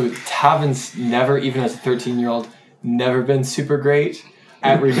 So Tavin's never, even as a 13-year-old, never been super great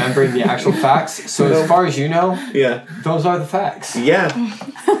at remembering the actual facts. So as far as you know, those are the facts. Yeah.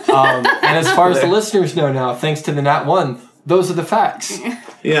 And as far as the listeners know now, thanks to the Nat 1, those are the facts.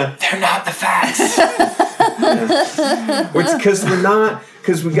 Yeah. They're not the facts. It's because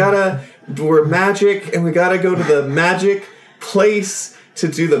we're magic, and we gotta go to the magic place to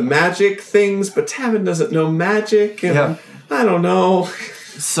do the magic things, but Tavin doesn't know magic, and I don't know.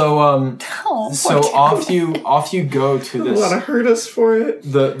 So off you go to this. You want to hurt us for it?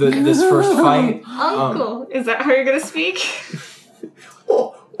 This first fight. Uncle, is that how you're gonna speak?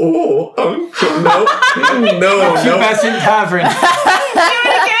 Oh, Uncle, no. Keep messing Tavern.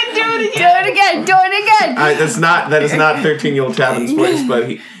 Do it again. That is not 13-year-old Tavin's voice, but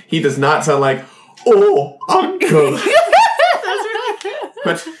he does not sound like, oh, Uncle.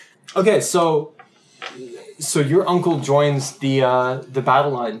 But Okay, so your uncle joins the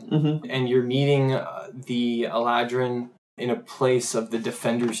battle line, Mhm. and you're meeting the Eladrin in a place of the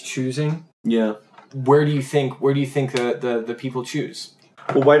defenders choosing. yeah. Where do you think the people choose?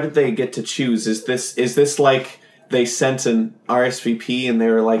 Well, why did they get to choose? Is this like they sent an RSVP and they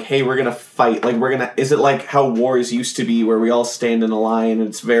were like, "Hey, we're gonna fight. Like, Is it like how wars used to be, where we all stand in a line and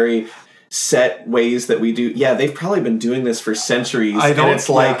it's very set ways that we do? Yeah, they've probably been doing this for centuries. And it's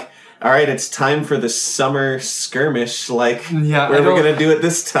like, all right, it's time for the summer skirmish. Like, Yeah, where are we gonna do it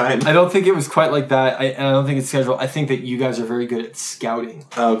this time? I don't think it was quite like that. And I don't think it's scheduled. I think that you guys are very good at scouting.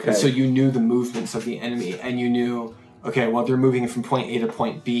 Okay. So you knew the movements of the enemy, and you knew, okay, well, they're moving from point A to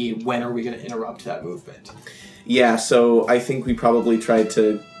point B. When are we going to interrupt that movement? Yeah, so I think we probably tried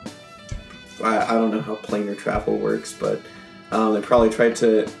to. I don't know how planar travel works, but they probably tried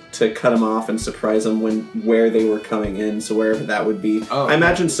to cut them off and surprise them where they were coming in. So wherever that would be, Oh, I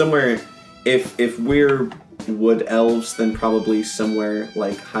imagine somewhere. If we're wood elves, then probably somewhere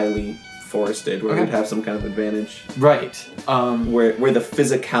like highly forested, where Okay. we'd have some kind of advantage. Right. Where the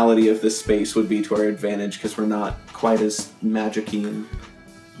physicality of this space would be to our advantage, because we're not quite as magic-y and.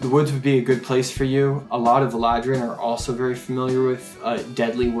 The woods would be a good place for you. A lot of Eladrin are also very familiar with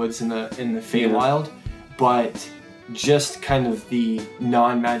deadly woods in the Feywild, but just kind of the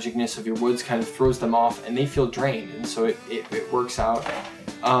non-magicness of your woods kind of throws them off, and they feel drained, and so it works out.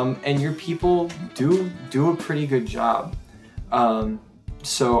 And your people do a pretty good job.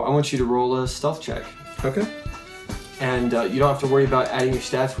 So I want you to roll a stealth check. Okay. And you don't have to worry about adding your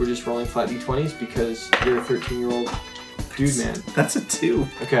stats. We're just rolling flat d20s because you're a 13-year-old dude, man. That's a 2.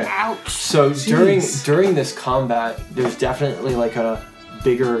 Okay. Ouch. So Jeez. during this combat, there's definitely like a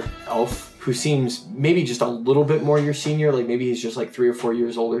bigger elf who seems maybe just a little bit more your senior. Like maybe he's just like 3 or 4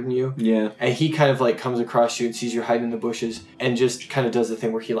 years older than you. Yeah. And he kind of like comes across you and sees you hiding in the bushes and just kind of does the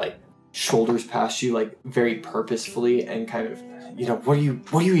thing where he like shoulders past you like very purposefully and kind of, you know, what are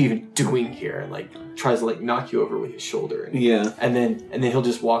you even doing here? And like tries to like knock you over with his shoulder. Yeah. And then he'll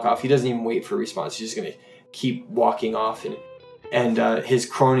just walk off. He doesn't even wait for a response. He's just gonna keep walking off, and his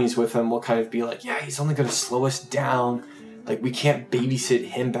cronies with him will kind of be like, yeah, he's only gonna slow us down. Like, we can't babysit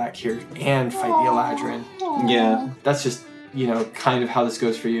him back here and fight the Eladrin. Yeah. That's just, you know, kind of how this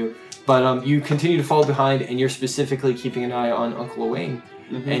goes for you. But you continue to fall behind, and you're specifically keeping an eye on Uncle Owain.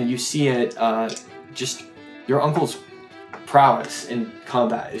 Mhm. And you see it, just your uncle's prowess in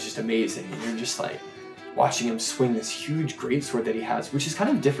combat is just amazing. And you're just like watching him swing this huge greatsword that he has, which is kind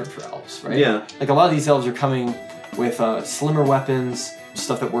of different for elves, right? Yeah. Like a lot of these elves are coming with slimmer weapons,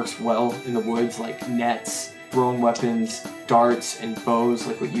 stuff that works well in the woods, like nets, thrown weapons, darts, and bows,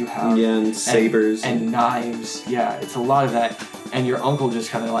 like what you have. Yeah, and sabers. And knives. Yeah, it's a lot of that. And your uncle just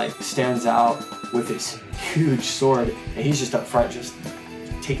kind of like stands out with this huge sword, and he's just up front, just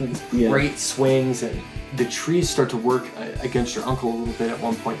taking these great swings, and the trees start to work against your uncle a little bit at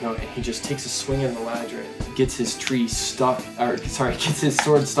one point, though, and he just takes a swing at the Eladrin, gets his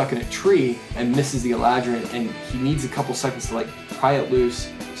sword stuck in a tree, and misses the Eladrin, and he needs a couple seconds to like pry it loose.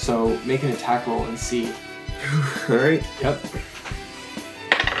 So make an attack roll and see. All right. Yep.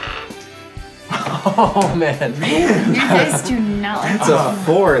 Oh man. Your dice do not like That's a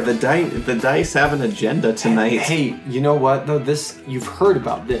 4. The dice have an agenda tonight. Hey, you know what though? You've heard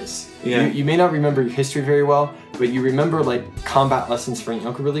about this. Yeah. You may not remember your history very well, but you remember like combat lessons from your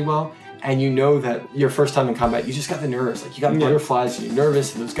uncle really well, and you know that your first time in combat, you just got the nerves. Like you got butterflies, and you're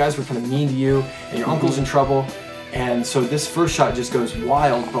nervous, and those guys were kind of mean to you, and your uncle's in trouble. And so this first shot just goes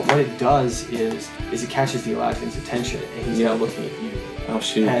wild, but what it does is it catches the Eladrin's attention, and he's now looking at you. Oh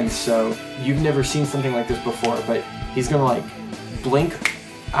shoot. And so you've never seen something like this before, but he's gonna like blink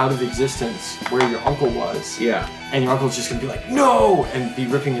out of existence where your uncle was. Yeah. And your uncle's just gonna be like, no! And be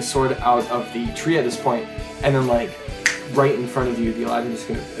ripping his sword out of the tree at this point. And then like right in front of you, the Eladrin is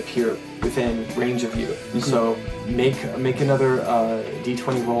gonna appear within range of you. Mm-hmm. So make another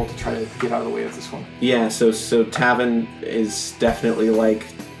d20 roll to try to get out of the way of this one. Yeah, so Tavin is definitely like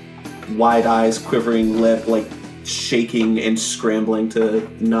wide eyes, quivering lip, like shaking and scrambling to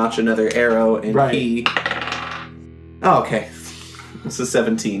notch another arrow, and he. Oh, okay. It's a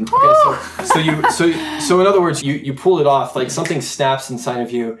 17. Okay, so in other words, you pull it off, like something snaps inside of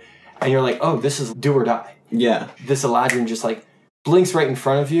you, and you're like, oh, this is do or die. Yeah. This Eladrin just like blinks right in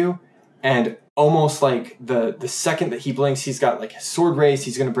front of you, and almost like the second that he blinks, he's got like his sword raised,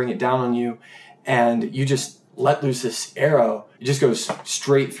 he's gonna bring it down on you, and you just let loose this arrow. It just goes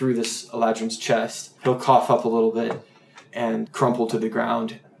straight through this Eladrin's chest. He'll cough up a little bit and crumple to the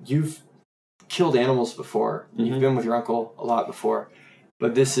ground. You've killed animals before. Mm-hmm. You've been with your uncle a lot before,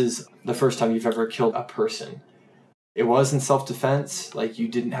 but this is the first time you've ever killed a person. it was in self-defense. Like, you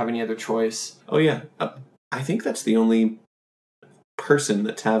didn't have any other choice. Oh, yeah. I think that's the only person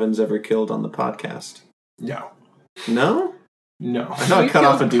that Tavin's ever killed on the podcast. No. No? No. I thought I cut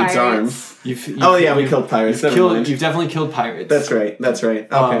off a dude's arm. We killed pirates. Never mind. You've definitely killed pirates. That's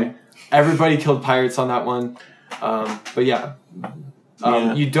right. Okay. Everybody killed pirates on that one. But yeah.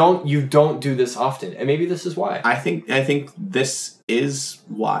 Yeah. You don't do this often. And maybe this is why. I think this is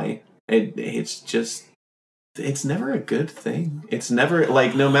why. It's never a good thing. It's never,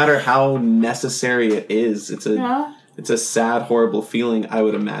 like, no matter how necessary it is, it's a sad, horrible feeling, I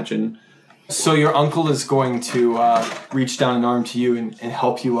would imagine. So your uncle is going to reach down an arm to you and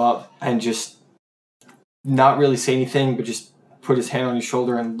help you up and just not really say anything, but just put his hand on your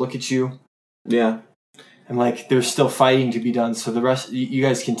shoulder and look at you. Yeah. And, like, there's still fighting to be done, so you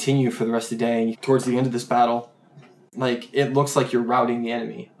guys continue for the rest of the day. And towards the end of this battle, like, it looks like you're routing the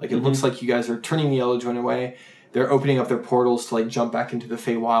enemy. Like, it looks like you guys are turning the Eladrin away. They're opening up their portals to, like, jump back into the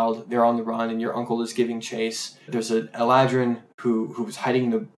Feywild. They're on the run, and your uncle is giving chase. There's an Eladrin who was hiding in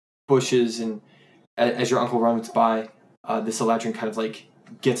the bushes, and as your uncle runs by, this Eladrin kind of, like,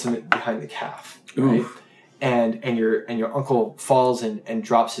 gets him behind the calf. Right? And your uncle falls and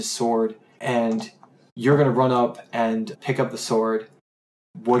drops his sword, and you're going to run up and pick up the sword.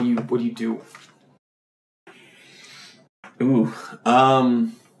 What do you do?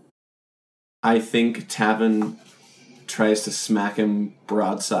 I think Tavin tries to smack him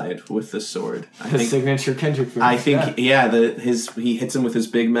broadside with the sword. Signature Kendrick move. I think, he hits him with his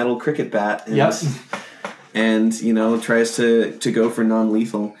big metal cricket bat. And, tries to go for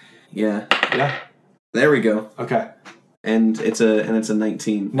non-lethal. Yeah. Yeah. There we go. Okay. And it's a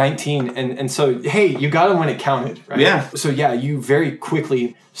 19. 19, and so, hey, you got him when it counted, right? Yeah. So, yeah, you very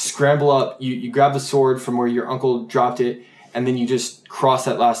quickly scramble up, you grab the sword from where your uncle dropped it, and then you just cross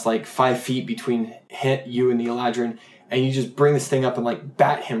that last, 5 feet between you and the Eladrin, and you just bring this thing up and,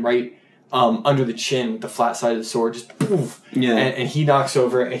 bat him right under the chin with the flat side of the sword, just poof. Yeah. And he knocks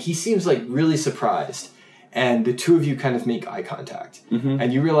over, and he seems, really surprised. And the two of you kind of make eye contact. Mm-hmm.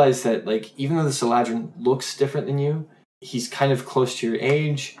 And you realize that, even though this Eladrin looks different than you, he's kind of close to your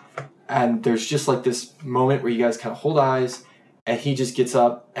age, and there's just this moment where you guys kind of hold eyes, and he just gets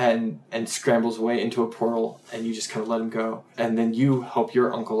up and scrambles away into a portal, and you just kind of let him go. And then you help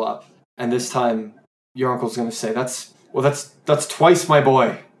your uncle up. And this time, your uncle's going to say, that's twice, my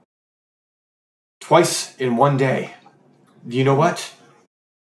boy. Twice in one day. You know what?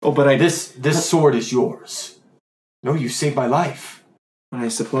 Oh, but This sword is yours. No, you saved my life. I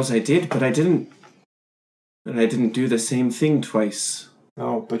suppose I did, but I didn't do the same thing twice.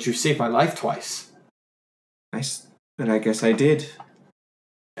 No, but you saved my life twice. But I guess I did.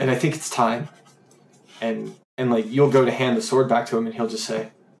 And I think it's time. And you'll go to hand the sword back to him, and he'll just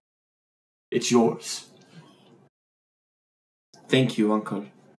say, "It's yours." Thank you, Uncle.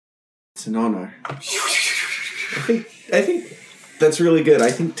 It's an honor. I think that's really good.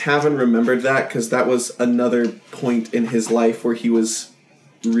 I think Tavin remembered that because that was another point in his life where he was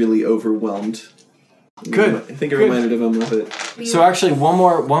really overwhelmed. Good. I think it reminded him of it. So actually, one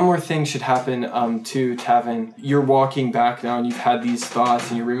more thing should happen to Tavin. You're walking back now, and you've had these thoughts,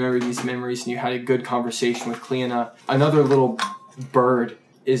 and you remember these memories, and you had a good conversation with Cleona. Another little bird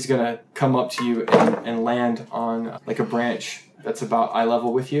is gonna come up to you and land on a branch that's about eye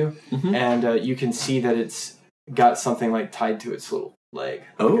level with you, and you can see that it's got something tied to its little leg.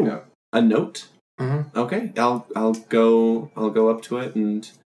 Oh, a note. Mm-hmm. Okay, I'll go up to it and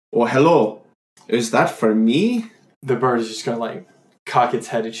hello. Is that for me? The bird is just gonna cock its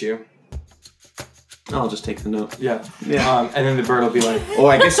head at you. I'll just take the note. Yeah. And then the bird will be like, "Oh,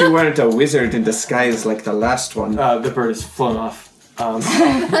 I guess you weren't a wizard in disguise like the last one." The bird has flown off.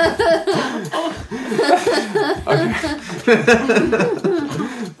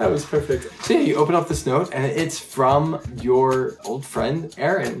 That was perfect. So you open up this note, and it's from your old friend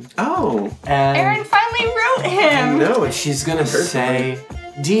Erin. Oh. And Erin finally wrote him. No, she's gonna say,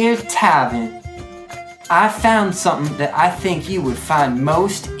 "Dear Tavin, I found something that I think you would find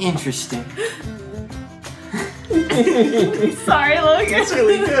most interesting. Sorry, Logan. That's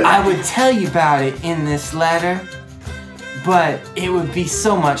really good. I would tell you about it in this letter, but it would be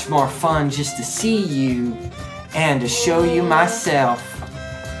so much more fun just to see you and to show you myself.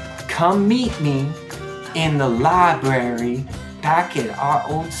 Come meet me in the library back at our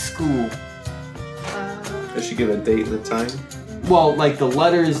old school." Does she give a date and a time? Well, the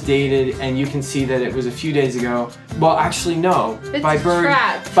letter is dated, and you can see that it was a few days ago. Well, actually, no. It's by bird,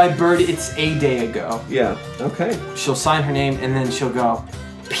 trapped. by bird, it's a day ago. Yeah. Okay. She'll sign her name, and then she'll go,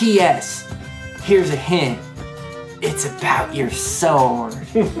 "P.S. Here's a hint. It's about your sword."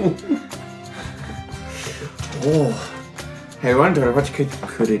 Oh, I wonder what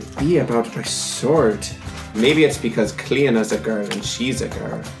could it be about my sword? Maybe it's because Cleona's a girl and she's a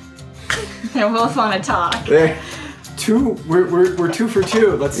girl. They both want to talk. There. We're 2 for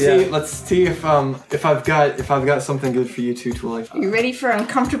 2. Let's Yeah. see if I've got something good for you two, Tuli. You ready for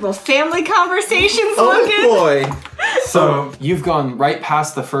uncomfortable family conversations, Oh Logan? boy. So you've gone right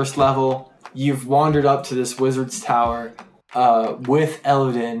past the first level. You've wandered up to this wizard's tower with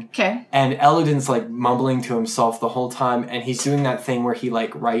Elodin. Okay. And Elodin's like mumbling to himself the whole time, and he's doing that thing where he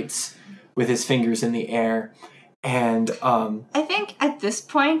like writes with his fingers in the air. And I think at this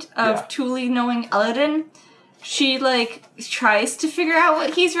point of Yeah. Tuli knowing Elodin, she like tries to figure out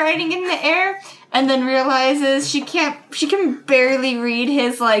what he's writing in the air and then realizes she can barely read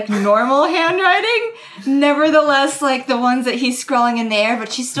his like normal handwriting. Nevertheless, like the ones that he's scrawling in the air,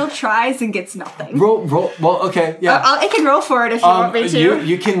 but she still tries and gets nothing. roll. Well, okay, yeah. I can roll for it if you want me to.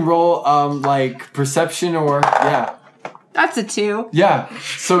 You can roll like perception or yeah. That's a 2. Yeah.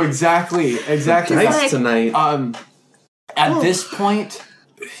 So exactly. Nice like- tonight. At this point,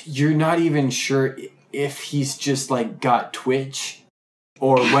 you're not even sure if he's just like got Twitch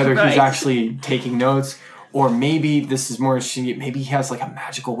or whether Right. he's actually taking notes, or maybe this is more interesting. Maybe he has like a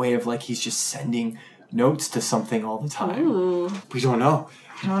magical way of like he's just sending notes to something all the time. Ooh. We don't know.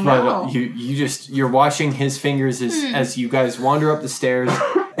 I don't But know. you're watching his fingers as you guys wander up the stairs,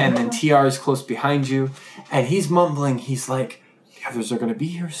 and then TR is close behind you, and he's mumbling. He's like, "The others are going to be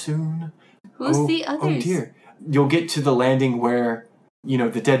here soon." Who's the others? Oh dear! You'll get to the landing where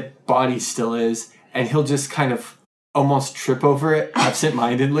the dead body still is, and he'll just kind of almost trip over it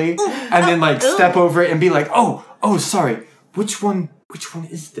absent-mindedly, and then like step over it and be like, "Oh, sorry. Which one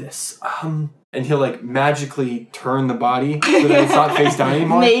is this?" And he'll like magically turn the body so that it's not face down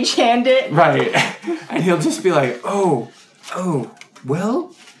anymore. Mage hand it. Right. And he'll just be like, oh,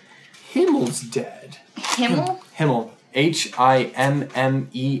 well, Himmel's dead. Himmel? Himmel.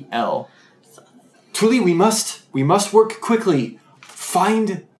 Himmel. Tuli, we must work quickly.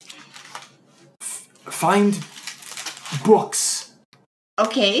 Find books.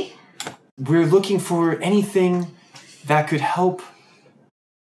 Okay. We're looking for anything that could help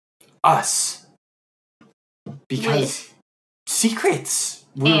us. Because secrets.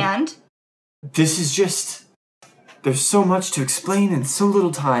 And? This is just... There's so much to explain in so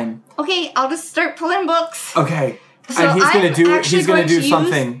little time. Okay, I'll just start pulling books. Okay. So And he's I'm gonna do actually he's gonna going do to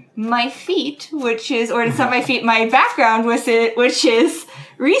something. use my feet, which is, or it's not my feet, my background with it, which is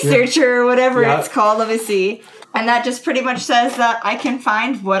researcher or whatever Yeah. it's called, obviously. And that just pretty much says that I can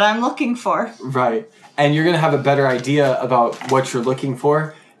find what I'm looking for. Right. And you're gonna have a better idea about what you're looking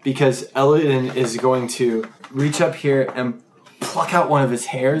for because Elodin is going to reach up here and pluck out one of his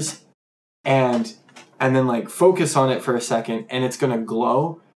hairs and then like focus on it for a second and it's gonna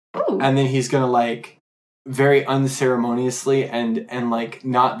glow. Ooh. And then he's gonna like very unceremoniously and like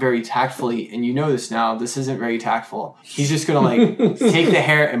not very tactfully, and you know this now, this isn't very tactful. He's just gonna like take the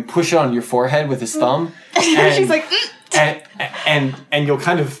hair and push it on your forehead with his thumb. And, She's like, and you'll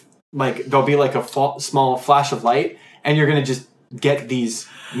kind of like there'll be like a small flash of light, and you're gonna just get these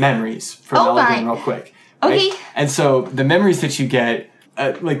memories from Elodin fine. real quick. Right? Okay. And so the memories that you get,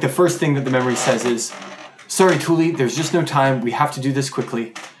 like the first thing that the memory says is, "Sorry, Tuli, there's just no time. We have to do this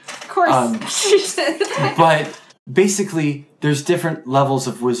quickly." of course. But basically, there's different levels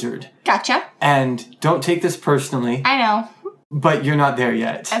of wizard. Gotcha. And don't take this personally, I know. but you're not there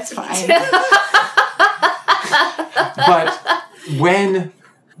yet. That's fine. But when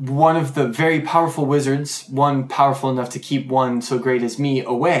one of the very powerful wizards, one powerful enough to keep one so great as me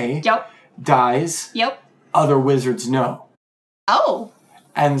away, Yep. dies, Yep. other wizards know. Oh.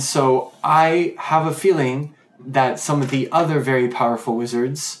 And so I have a feeling that some of the other very powerful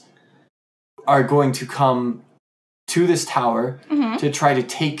wizards are going to come to this tower to try to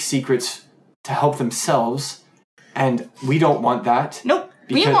take secrets to help themselves. And we don't want that. Nope.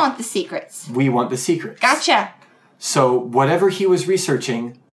 We Because- want the secrets. We want the secrets. Gotcha. So whatever he was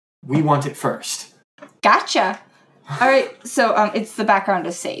researching, we want it first. Gotcha. All right, so it's the background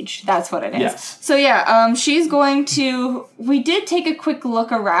of Sage. That's what it is. Yes. So yeah, she's going to. We did take a quick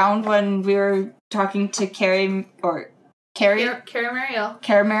look around when we were talking to Carrie. Cara Mariel.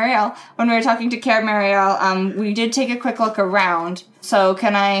 Cara Mariel. When we were talking to Cara Mariel, we did take a quick look around. So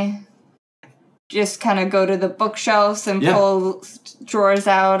can I just kind of go to the bookshelves and Yeah. pull drawers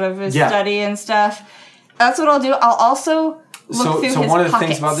out of his Yeah. study and stuff? That's what I'll do. I'll also look through his one of the pockets.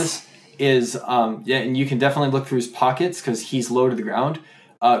 things about this is, and you can definitely look through his pockets because he's low to the ground.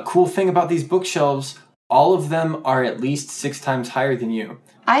 Cool thing about these bookshelves, all of them are at least 6 times higher than you.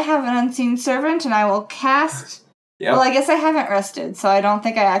 I have an unseen servant, and I will cast Yep. Well, I guess I haven't rested, so I don't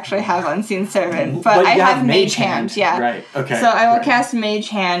think I actually have Unseen Servant. But I you have Mage Hand, yeah. Right, okay. So I will right. cast Mage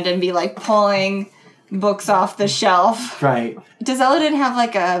Hand and be, like, pulling books off the shelf. Right. Does Eladin have,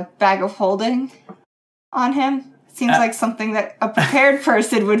 like, a bag of holding on him? Seems like something that a prepared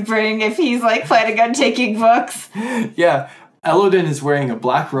person would bring if he's, like, planning on taking books. Yeah. Elodin is wearing a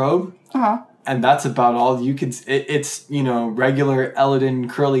black robe. Uh-huh. And that's about all you can... It's, regular Elodin,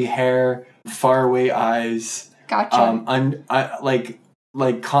 curly hair, faraway eyes... Gotcha.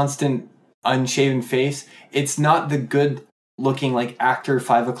 Like constant unshaven face. It's not the good looking like actor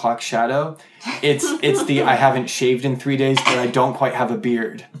 5 o'clock shadow. It's the I haven't shaved in 3 days, but I don't quite have a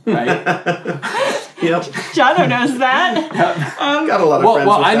beard. Right? Yep. Jono knows that. Got a lot of friends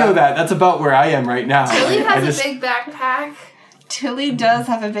with I that. know that. That's about where I am right now. Tilly I has just- a big backpack. Tilly does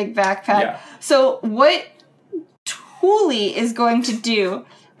have a big backpack. Yeah. So what Tuli is going to do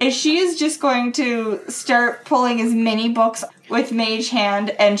is she is just going to start pulling as many books with Mage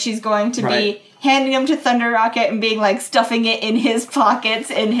Hand, and she's going to be handing them to Thunder Rocket and being like stuffing it in his pockets,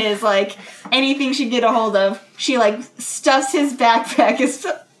 in his like anything she can get a hold of. She like stuffs his backpack as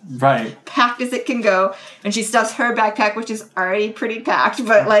packed as it can go, and she stuffs her backpack, which is already pretty packed,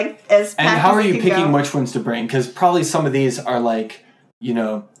 but like as packed And how as are it you can picking go. which ones to bring? Because probably some of these are like,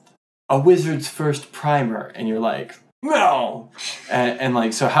 a wizard's first primer, and you're like, no, and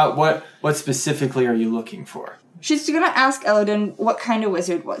like, so what specifically are you looking for? She's gonna ask Elodin what kind of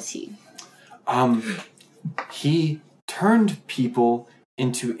wizard was he. He turned people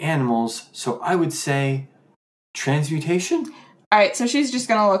into animals, so I would say transmutation. Alright, so she's just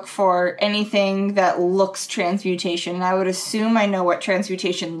gonna look for anything that looks transmutation. And I would assume I know what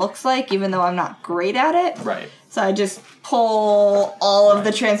transmutation looks like, even though I'm not great at it. Right. So I just pull all of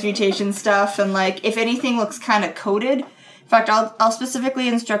the transmutation stuff, and like, if anything looks kind of coded. In fact, I'll specifically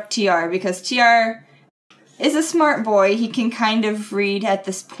instruct TR, because TR is a smart boy. He can kind of read at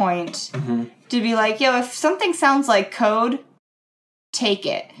this point to be like, yo, if something sounds like code, take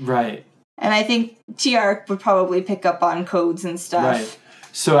it. Right. And I think TR would probably pick up on codes and stuff. Right.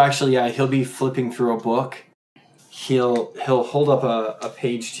 So actually, yeah, he'll be flipping through a book. He'll hold up a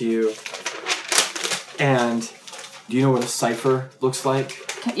page to you. And do you know what a cipher looks like?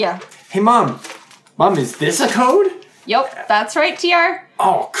 Yeah. Hey, Mom, is this a code? Yep, that's right, TR.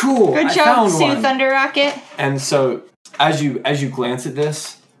 Oh, cool. Good I job, found Sue one. Thunder Rocket. And so as you glance at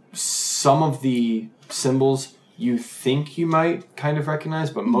this, some of the symbols you think you might kind of recognize,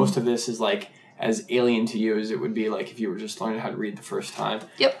 but most of this is like as alien to you as it would be like if you were just learning how to read the first time.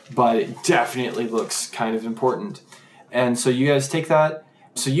 Yep. But it definitely looks kind of important. And so you guys take that.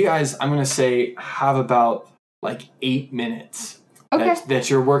 So you guys, I'm going to say, have about like 8 minutes Okay. that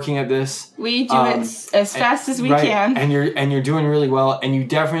you're working at this. We do it as fast as we can. And you're doing really well, and you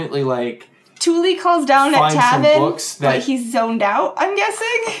definitely like Tuli calls down at find some Tavin, books that- but he's zoned out, I'm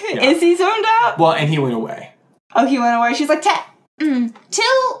guessing. Yeah. Is he zoned out? well, and he went away. Oh, he went away. She's like,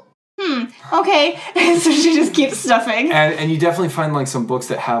 Till, okay. So she just keeps stuffing. And you definitely find like some books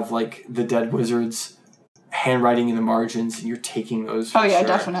that have like the Dead Wizard's handwriting in the margins, and you're taking those. Oh, for yeah, sure.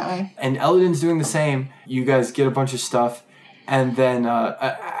 definitely. And Elodin's doing the same. You guys get a bunch of stuff, and then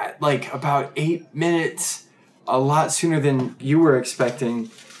like about 8 minutes, a lot sooner than you were expecting,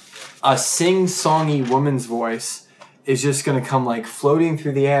 a sing-songy woman's voice is just going to come like floating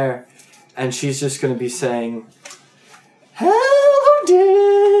through the air, and she's just going to be saying, Elodin!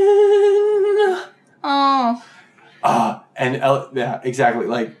 Oh. Yeah, exactly.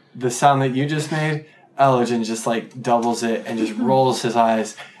 Like the sound that you just made, Elodin just like doubles it and just rolls his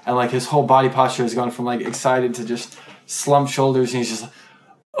eyes, and like his whole body posture has gone from like excited to just slumped shoulders, and he's just like,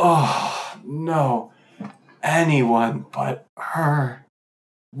 oh no, anyone but her.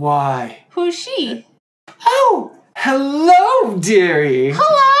 Why? Who's she? Oh, hello, dearie.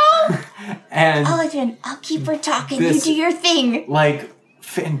 Hello? And Elodin, I'll keep her talking. This- You do your thing. like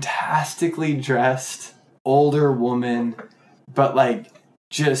fantastically dressed older woman, but like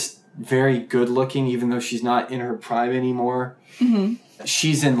just very good looking, even though she's not in her prime anymore.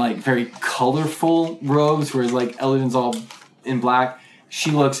 She's in like very colorful robes, whereas like Elodin's all in black.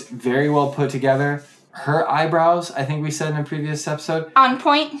 She looks very well put together. Her eyebrows, I think we said in a previous episode, On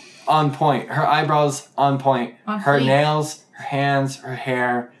point. on point. Her eyebrows on point. On Her fleek. nails, her hands, her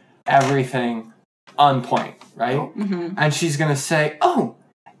hair, everything on point, right? And she's gonna say, "Oh,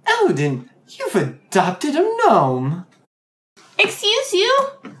 Elodin, you've adopted a gnome." Excuse you?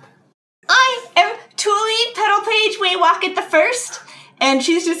 I am Tuli Petal Page Waywocket the First. And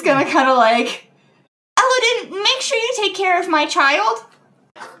she's just gonna kind of like, Elodin, make sure you take care of my child.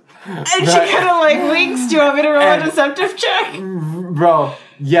 And she Right. kind of like winks. Do you want me to roll a And- deceptive check? Bro,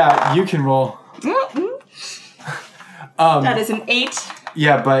 yeah, you can roll. That is an 8.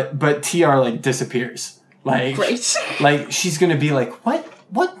 Yeah, but TR like disappears. Like Great. Like she's gonna be like,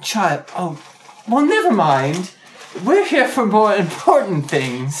 what child? Oh, well, never mind. We're here for more important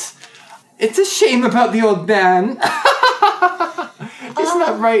things. It's a shame about the old man. Isn't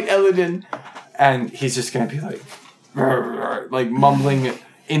that right, Eladin? And he's just gonna be like mumbling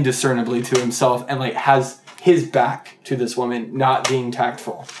indiscernibly to himself, and like has his back to this woman, not being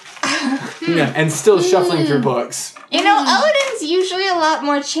tactful, and still shuffling through books. You know, Eladin's usually a lot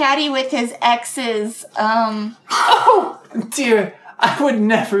more chatty with his exes. Oh dear, I would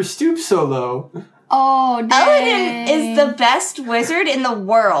never stoop so low. Oh, dang. Eladin is the best wizard in the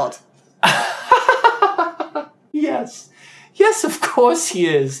world. Yes, of course he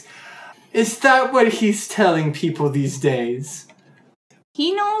is. Is that what he's telling people these days?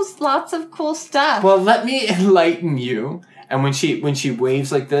 He knows lots of cool stuff. Well, let me enlighten you. And when she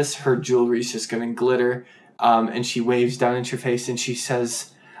waves like this, her jewelry's just gonna glitter. And she waves down into your face and she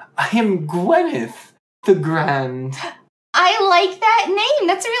says, I am Gwyneth the Grand. I like that name.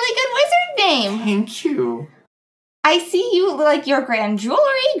 That's a really good wizard name. Thank you. I see you like your grand jewelry,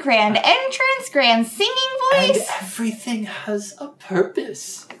 grand entrance, grand singing And voice. everything has a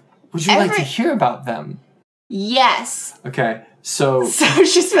purpose. Would you like to hear about them? Yes. Okay, so So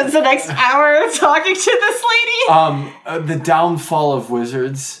she spends the next hour talking to this lady? the downfall of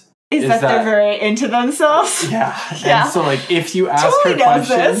wizards Is that they're very into themselves? Yeah. Yeah. And so like if you ask Totally her knows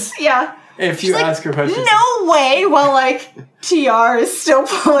questions, this. Yeah. if you She's like, ask her questions, No way! While like TR is still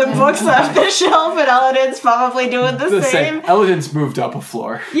pulling books off the shelf and Eladin's probably doing the same. Eladin's moved up a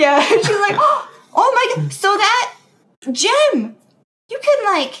floor. Yeah, and she's like, oh my god, so that gem, you can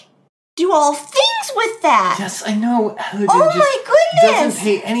like do all things with that. Yes, I know. Eladin Oh just my goodness! doesn't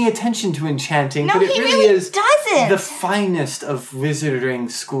pay any attention to enchanting, No, but it he really really is doesn't. the finest of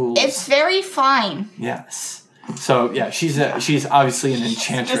wizarding schools. It's very fine. Yes. So yeah, she's obviously an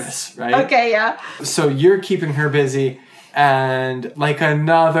enchantress, right? Okay, yeah. So you're keeping her busy, and like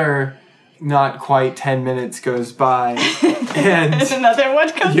another not quite 10 minutes goes by, and There's another one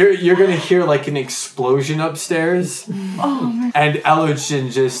coming. you're gonna hear like an explosion upstairs, Oh, and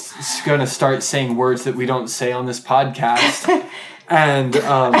Elogen just is gonna start saying words that we don't say on this podcast, and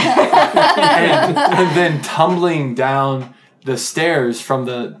then tumbling down the stairs from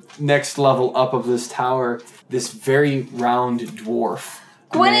the next level up of this tower, this very round dwarf.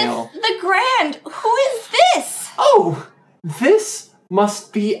 Male. Gwyneth the Grand, who is this? Oh, this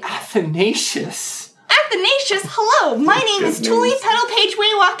must be Athanasius. Athanasius, hello. My name is Good Tuli names. Petal Page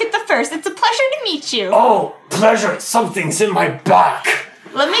Waywocket the First. It's a pleasure to meet you. Oh, pleasure. Something's in my back.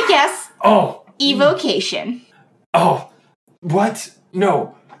 Let me guess. Oh, Evocation. oh, what?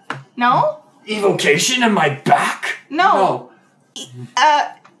 No. No? Evocation in my back? No.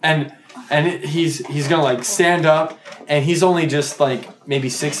 And he's gonna like stand up, and he's only just like maybe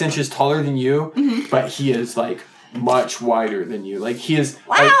 6 inches taller than you, but he is like much wider than you. Like he is.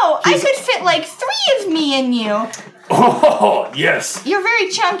 Wow, like, I could fit like 3 of me in you. Oh yes, You're very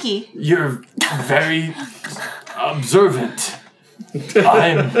chunky. you're very observant.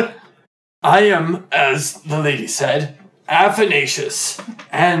 I am, as the lady said, Athanasius,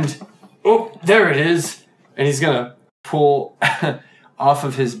 and oh, there it is. And he's gonna pull off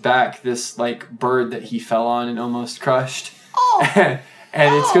of his back this like bird that he fell on and almost crushed. Oh. and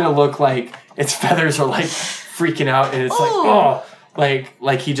it's gonna look like its feathers are like freaking out, and it's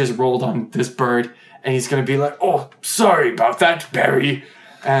like he just rolled on this bird, and he's gonna be like, oh, sorry about that, Barry.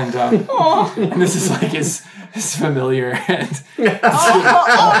 And and this is like his familiar, and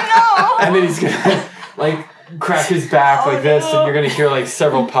Oh and then he's gonna like crack his back like this, and you're gonna hear like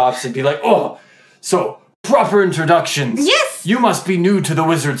several pops and be like, oh, so proper introductions. Yes. You must be new to the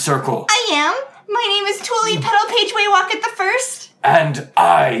wizard circle. I am. My name is Tuli Petal Page Waywocket the First. And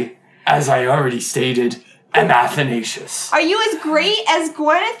I, as I already stated, am Athanasius. Are you as great as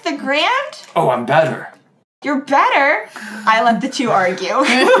Gwyneth the Grand? Oh, I'm better. You're better. I let the two argue.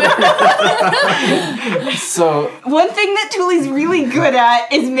 So, One thing that Tuli's really good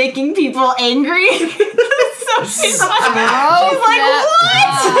at is making people angry. So she's like,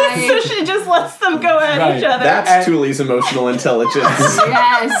 what? So she just lets them go at Right. each other. That's Tuli's emotional intelligence.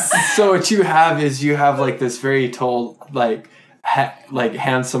 Yes. so what you have is you have like this very tall, like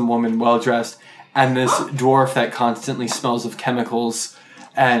handsome woman, well dressed, and this dwarf that constantly smells of chemicals,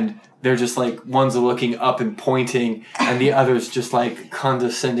 and they're just like one's looking up and pointing, and the other's just like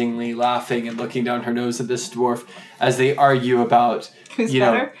condescendingly laughing and looking down her nose at this dwarf as they argue about Who's you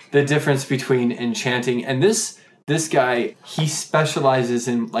know better? the difference between enchanting. And this guy, he specializes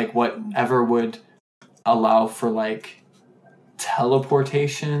in like whatever would allow for like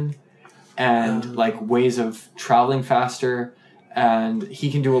teleportation and like ways of traveling faster, and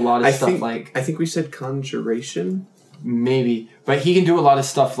he can do a lot of stuff like I think we said conjuration. maybe, but he can do a lot of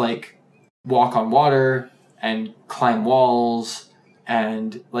stuff like walk on water and climb walls,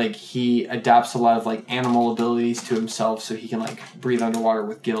 and like he adapts a lot of like animal abilities to himself, so he can like breathe underwater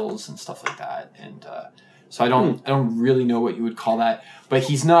with gills and stuff like that. And so I don't really know what you would call that, but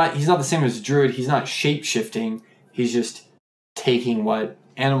he's not the same as a druid. He's not shape shifting. He's just taking what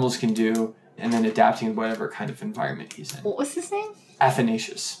animals can do and then adapting to whatever kind of environment he's in. What was his name?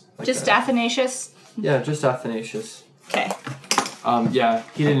 Athanasius. Like Just that. Athanasius? Yeah, just Athanasius. Okay. Yeah,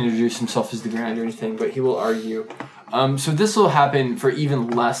 he didn't introduce himself as the Grand or anything, but he will argue. So this will happen for even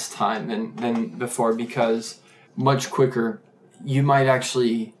less time than before, because much quicker, you might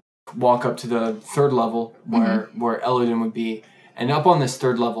actually walk up to the third level where Elodin would be, and up on this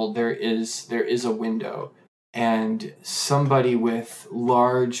third level there is a window, and somebody with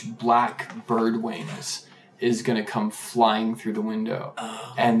large black bird wings is going to come flying through the window.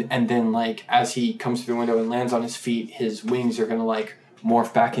 And then like as he comes through the window and lands on his feet, his wings are going to like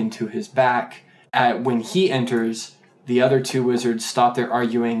morph back into his back. When he enters, the other two wizards stop their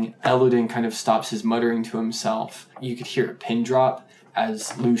arguing. Elodin kind of stops his muttering to himself. You could hear a pin drop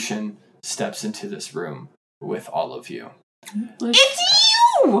as Lucian steps into this room with all of you. It's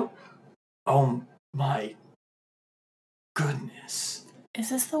you! Oh my goodness. Is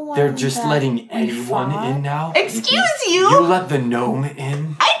this the one? They're just that letting we anyone fought? in now? Excuse You you! let the gnome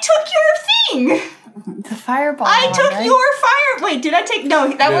in? I took your thing! The fireball. I one, took right? your fire... Wait, did I take... No,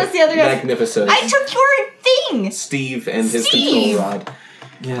 that was the other guy. Magnificent. I took your thing! Steve and his Steve. control rod.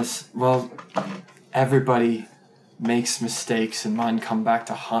 Yes, well, everybody makes mistakes, and mine come back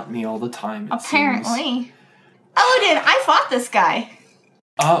to haunt me all the time, it seems. Apparently. Elodin, I fought this guy.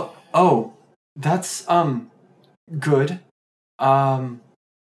 Oh, that's, good.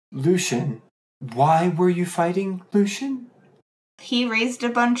 Lucian, why were you fighting Lucian? He raised a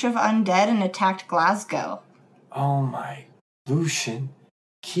bunch of undead and attacked Glasgow. Oh my, Lucian,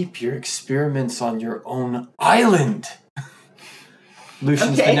 keep your experiments on your own island.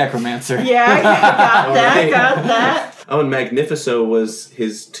 Lucian's Okay. the necromancer. Yeah, I got that. Oh, and Magnifico was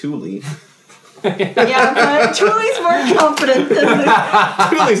his Thule. Yeah, but Tully's more confident than this.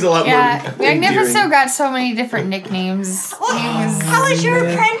 Thule's a lot Yeah, more Magnifico endearing. got so many different nicknames. How is your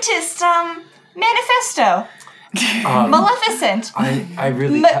apprentice, Manifesto? Maleficent? I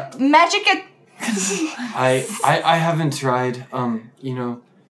really... Magic... I haven't tried.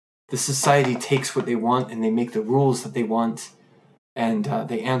 The society takes what they want and they make the rules that they want, and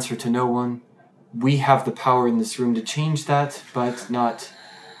they answer to no one. We have the power in this room to change that, but not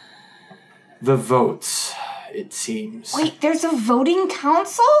the votes, it seems. Wait, there's a voting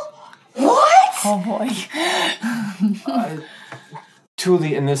council? What? Oh boy.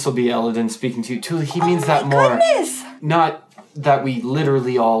 Thule, and this will be Elodin speaking to you. Thule, he means that more. Goodness. Not that we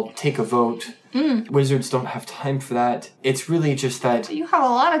literally all take a vote. Wizards don't have time for that. It's really just that You have a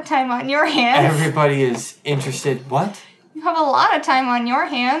lot of time on your hands. everybody is interested. What? You have a lot of time on your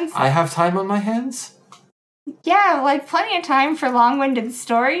hands. I have time on my hands? Yeah, like plenty of time for long-winded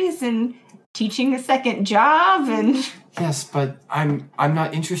stories and teaching a second job and... Yes, but I'm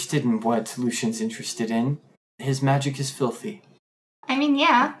not interested in what Lucian's interested in. His magic is filthy. I mean,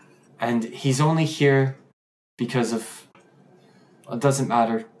 yeah. And he's only here because of... It doesn't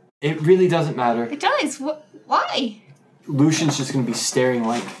matter. It really doesn't matter. It does. Why? Lucian's just going to be staring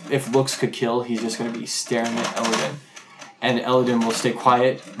like... If looks could kill, he's just going to be staring at Elodin. And Elodin will stay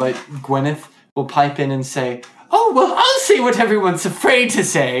quiet, but Gwyneth will pipe in and say, "Oh, well, I'll say what everyone's afraid to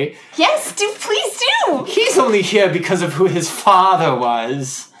say. Yes, please do! He's only here because of who his father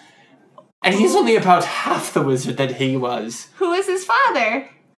was. And he's only about half the wizard that he was. Who is his father?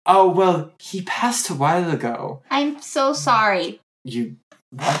 Oh, well, he passed a while ago." I'm so sorry. You...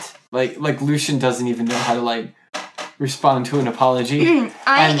 What? Like Lucian doesn't even know how to, respond to an apology.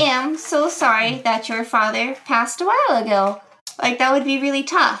 I And- am so sorry that your father passed a while ago. That would be really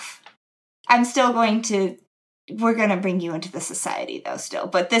tough. I'm still going to... We're going to bring you into the society, though, still.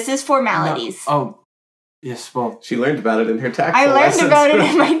 But this is formalities. No. Oh, yes, well... She learned about it in her tactful I learned lessons. about it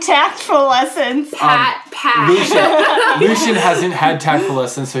in my tactful lessons. Pat. Lucian hasn't had tactful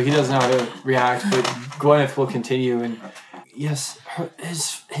lessons, so he doesn't know how to react, but Gwyneth will continue, and... Yes,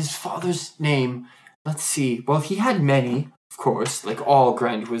 his father's name... Let's see. Well, he had many, of course, like all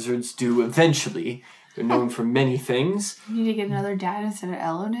Grand Wizards do eventually. They're known for many things. You need to get another dad instead of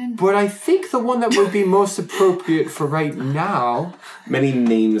Elodin. But I think the one that would be most appropriate for right now... Many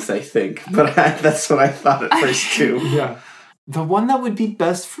names, I think, but that's what I thought at first, too. Yeah. The one that would be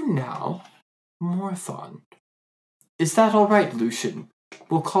best for now, Morthon. Is that all right, Lucian?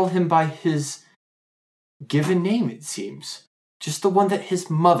 we'll call him by his given name, it seems. Just the one that his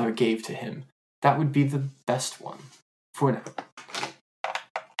mother gave to him. That would be the best one. For now.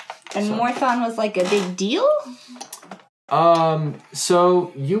 And So- Morthon was like a big deal?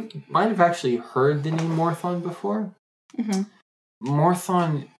 So you might have actually heard the name Morthon before. Mm-hmm.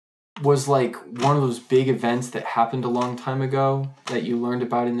 Morthon was like one of those big events that happened a long time ago that you learned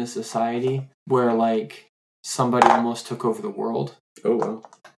about in the society, where like somebody almost took over the world. Oh, well.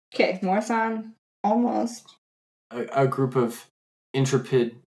 Okay, Morthon, almost. A group of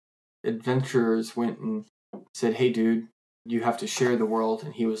intrepid adventurers went and said, "Hey, dude, you have to share the world."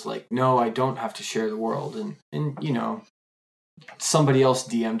 And he was like, "No, I don't have to share the world." And you know, somebody else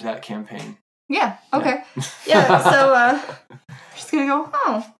DM'd that campaign. Yeah, okay. Yeah, so, she's gonna go,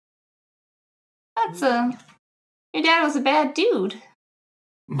 oh. That's, your dad was a bad dude.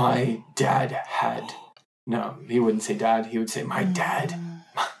 My dad had... No, he wouldn't say dad. He would say, my dad.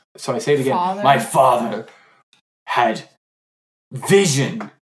 So I say it again. Father? My father had vision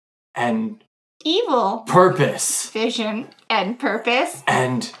and Evil. purpose. Vision and purpose.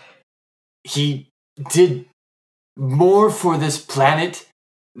 And he did more for this planet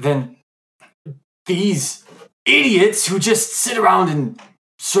than these idiots who just sit around and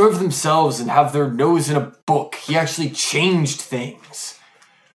serve themselves and have their nose in a book. He actually changed things.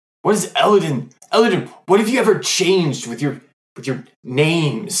 What is Eladin? Eladin, what have you ever changed with your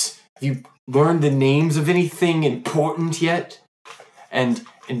names? Have you learned the names of anything important yet? And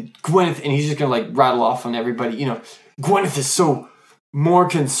Gwyneth, and he's just gonna like rattle off on everybody. You know, Gwyneth is so more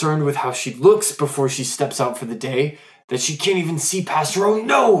concerned with how she looks before she steps out for the day that she can't even see past her own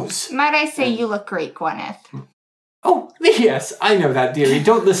nose. Might I say you look great, Gwyneth? Oh, yes, I know that, dearie.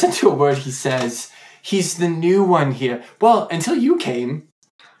 Don't listen to a word he says. He's the new one here. Well, until you came.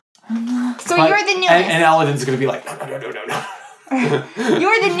 So But- you're the newest. And Aladdin's gonna be like, no.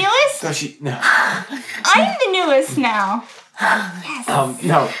 You're the newest? No. I'm the newest now. Yes.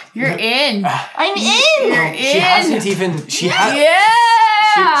 No. You're in. I'm in. She hasn't even. She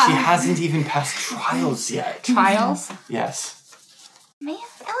hasn't even passed trials yet. Trials? Yes. Man,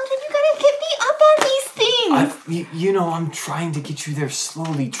 Eldon, you gotta get me up on these things. You know, I'm trying to get you there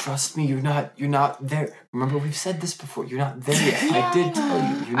slowly. Trust me, you're not there. Remember, we've said this before. You're not there yet. Yeah, I did tell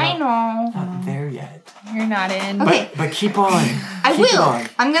you. You're I know. not there yet. You're not in. Okay. But keep on. I Keep will. on.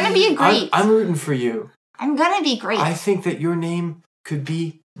 I'm gonna be great. I'm rooting for you. I'm gonna be great. I think that your name could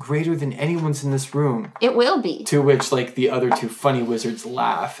be greater than anyone's in this room. It will be. To which, like, the other two funny wizards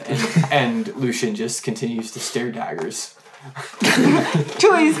laugh, and Lucian just continues to stare daggers.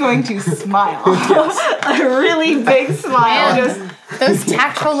 Julie's going to smile. A really big smile. Man, those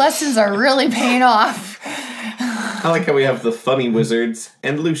tactful lessons are really paying off. I like how we have the funny wizards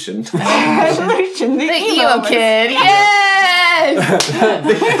and Lucian. Lucian, the The emo emo kid. Yes!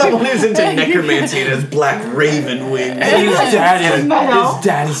 The one who's into necromancy and has black raven wings. And his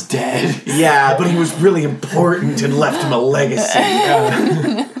dad is dead. Yeah, but he was really important and left him a legacy.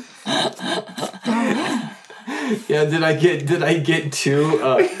 Yeah, did I get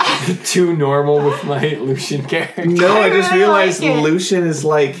too normal with my Lucian character? No, I just really realized like it. Lucian is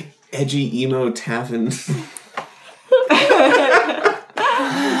like edgy emo Tavin.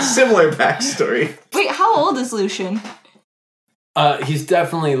 Similar backstory. Wait, how old is Lucian? He's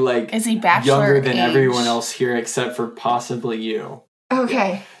definitely like Is he bachelor younger than age? everyone else here except for possibly you.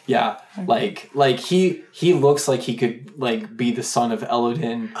 Okay. Yeah, like he looks like he could like be the son of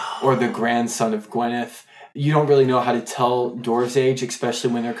Elodin or the grandson of Gwyneth. You don't really know how to tell dwarves' age,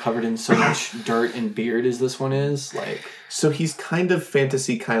 especially when they're covered in so much dirt and beard as this one is. Like, So he's kind of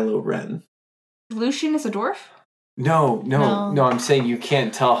fantasy Kylo Ren. Lucian is a dwarf? no, No. I'm saying you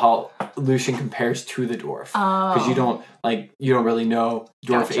can't tell how Lucian compares to the dwarf because you don't really know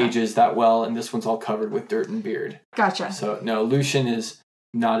dwarf Gotcha. ages that well, and this one's all covered with dirt and beard. Gotcha. So no, Lucian is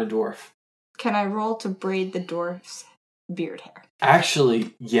not a dwarf. Can I roll to braid the dwarf's beard hair?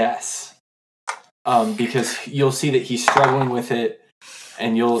 Actually, yes. Because you'll see that he's struggling with it,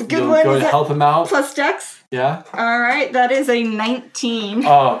 and you'll It's a good go one, to is it? help him out. Plus dex? Yeah. Alright, that is a 19.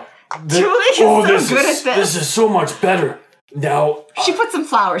 Oh, Julie is so this good is, at this. This is so much better. Now She put some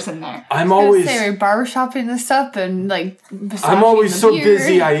flowers in there. I'm I was always gonna say, we're barbershopping this up and like. I'm massaging always the so beard.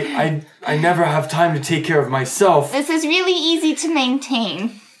 busy. I never have time to take care of myself. This is really easy to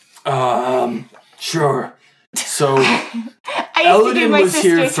maintain. Sure. So I used to Elodin do my was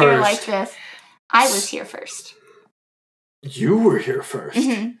here sister's hair first. like this. I was here first. you were here 1st.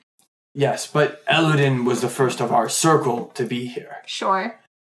 Mhm. Yes, but Elodin was the first of our circle to be here. Sure.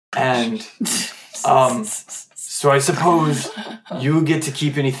 And so I suppose you get to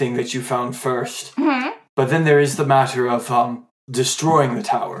keep anything that you found first. Mhm. But then there is the matter of destroying the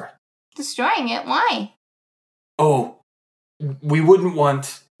tower. Destroying it? Why? Oh, we wouldn't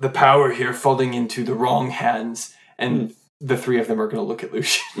want the power here falling into the wrong hands, and the three of them are going to look at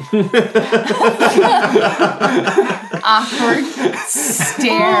Lucian. Awkward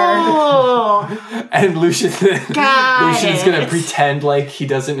stare. Oh, And Lucian's Got going to it. pretend like he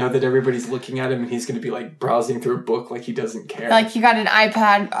doesn't know that everybody's looking at him, and he's going to be like browsing through a book like he doesn't care. Like he got an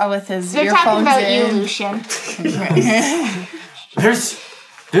iPad with his they're earphones talking about you, in. Lucian.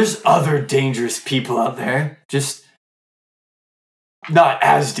 There's other dangerous people out there. Just not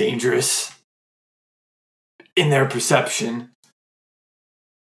as dangerous in their perception.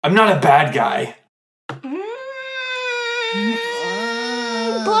 I'm not a bad guy.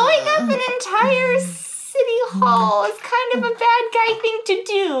 Blowing up an entire city hall is kind of a bad guy thing to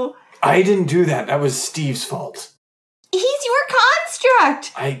do. I didn't do that. That was Steve's fault. He's your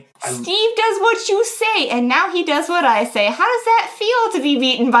construct. I Steve does what you say, and now he does what I say. How does that feel to be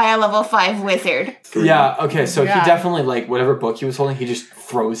beaten by a level 5 wizard? yeah, okay, so Yeah. he definitely, like, whatever book he was holding, he just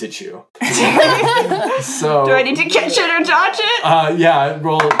throws at you. So Do I need to catch it or dodge it? yeah,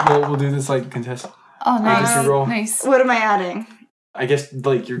 we'll do this like contest. Oh, nice. Did you roll? Nice. What am I adding? I guess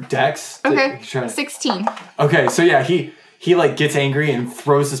like your dex. that Okay, you're trying to- 16. Okay, so yeah, he like gets angry and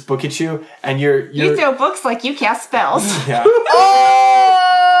throws this book at you, and you're You throw books like you cast spells. yeah.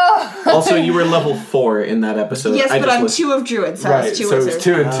 Oh! Also, you were level 4 in that episode. Yes, I but just I'm listened. 2 of druids, so Right, it's 2 so wizards. it's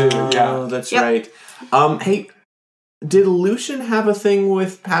 2 and 2. Oh, Yeah. that's Yep. right. Hey, did Lucian have a thing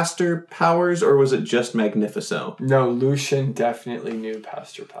with Pastor Powers, or was it just Magnifico? No, Lucian definitely knew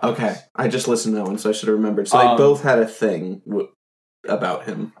Pastor Powers. Okay, I just listened to that one, so I should have remembered. So they both had a thing about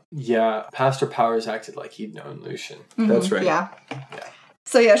him. Yeah, Pastor Powers acted like he'd known Lucian. That's right. Yeah.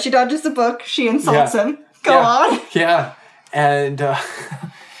 So yeah, she dodges the book, she insults Yeah. him. Go Yeah. on. Yeah, and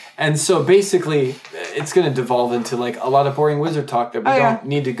and so basically, it's going to devolve into like a lot of boring wizard talk that we don't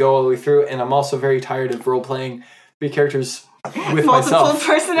need to go all the way through. And I'm also very tired of role playing the characters with Multiple myself.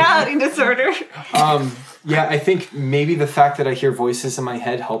 personality disorder. Yeah, I think maybe the fact that I hear voices in my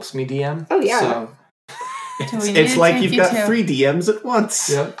head helps me DM. Oh, yeah. So, It's like you've got 3 DMs at once.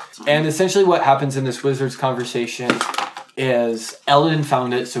 yep. And essentially, what happens in this wizard's conversation is Eladin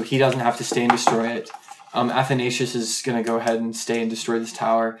found it, so he doesn't have to stay and destroy it. Athanasius is going to go ahead and stay and destroy this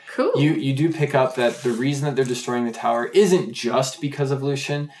tower. Cool. You do pick up that the reason that they're destroying the tower isn't just because of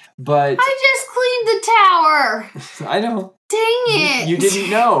Lucian, but I just cleaned the tower. I know Dang it. you didn't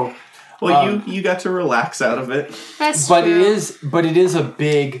know. Well, you got to relax out of it. That's But true. it is a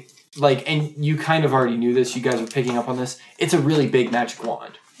big like, and you kind of already knew this. You guys are picking up on this. It's a really big magic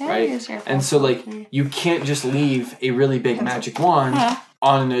wand, That right? is your And so like fault. you can't just leave a really big magic wand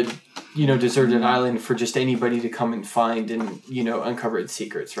on a deserted island for just anybody to come and find and uncover its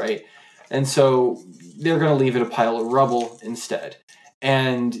secrets, right? And so they're going to leave it a pile of rubble instead.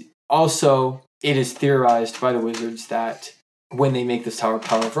 And also, it is theorized by the wizards that when they make this tower a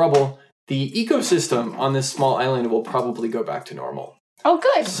pile of rubble, the ecosystem on this small island will probably go back to normal. Oh,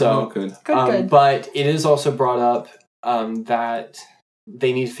 good. So, good. Good. but it is also brought up that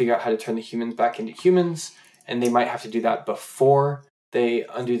they need to figure out how to turn the humans back into humans, and they might have to do that before they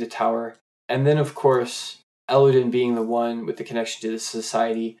undo the tower. And then, of course, Eladin, being the one with the connection to the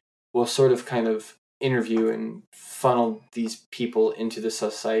society, will sort of kind of interview and funnel these people into the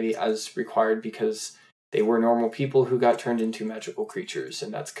society as required, because they were normal people who got turned into magical creatures,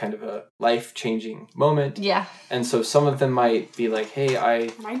 and that's kind of a life-changing moment. Yeah. And so some of them might be like,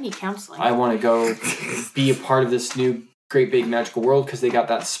 hey, Might need counseling. I want to go be a part of this new great big magical world, because they got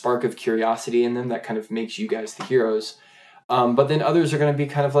that spark of curiosity in them that kind of makes you guys the heroes. But then others are going to be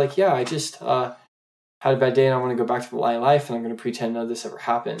kind of like, yeah, I just had a bad day and I want to go back to my life, and I'm going to pretend none of this ever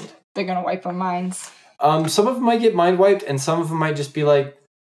happened. They're gonna wipe our minds. Some of them might get mind wiped, and some of them might just be like,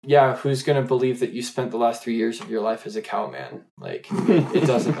 yeah, who's going to believe that you spent the last 3 years of your life as a cowman? Like, it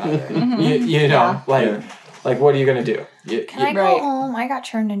doesn't matter. You know, Yeah. like, what are you going to do? Can I go Right. home? I got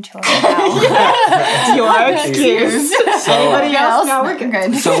turned into a cow. You are excused. So, Anybody else? No, we're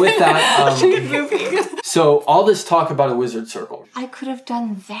good. so with that, Good movie. so all this talk about a wizard circle. I could have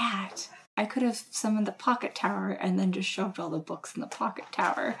done that. I could have summoned the pocket tower and then just shoved all the books in the pocket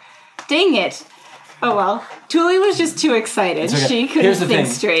tower. Dang it. Oh well. Tuli was just too excited. It's okay. She couldn't Here's the think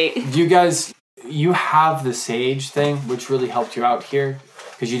thing. straight. You guys, you have the sage thing, which really helped you out here,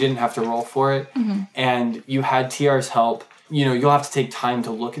 because you didn't have to roll for it, and you had TR's help. You'll have to take time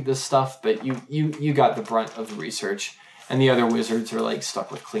to look at this stuff, but you got the brunt of the research, and the other wizards are like stuck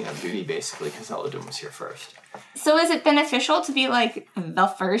with cleanup duty basically, because Eladin was here first. So is it beneficial to be like the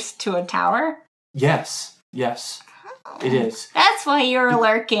first to a tower? Yes, it is. That's why you're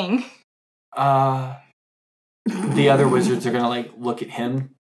lurking. the other wizards are gonna like look at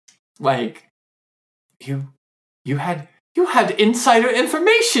him like, you had insider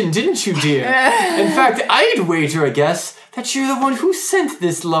information, didn't you, dear? In fact, I'd wager a guess that you're the one who sent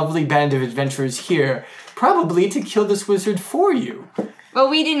this lovely band of adventurers here, probably to kill this wizard for you. Well,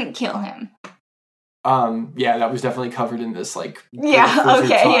 we didn't kill him. Yeah, that was definitely covered in this, like... Yeah,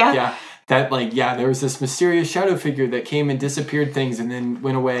 okay, talk. yeah. That, like, yeah, there was this mysterious shadow figure that came and disappeared things and then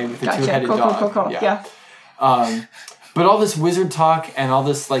went away with a two-headed dog. Cool. Yeah. But all this wizard talk and all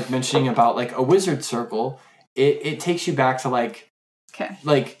this, like, mentioning about, like, a wizard circle, it takes you back to, like... Okay.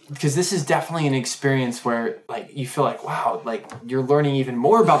 Like, because this is definitely an experience where, like, you feel like, wow, like, you're learning even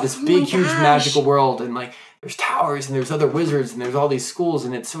more about this big, huge, magical world. And, like, there's towers and there's other wizards and there's all these schools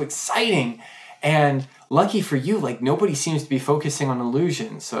and it's so exciting. And lucky for you, like, nobody seems to be focusing on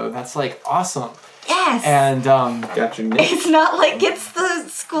illusion. So that's, like, awesome. Yes! And, Got your nick. It's not like it's the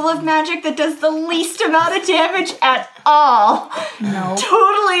school of magic that does the least amount of damage at all. No.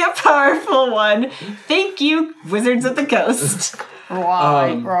 Totally a powerful one. Thank you, Wizards of the Coast.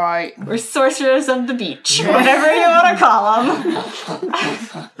 Right. Or Sorcerers of the Beach. Whatever you want to call them.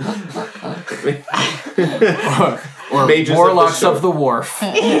 or Mages warlocks of of the wharf.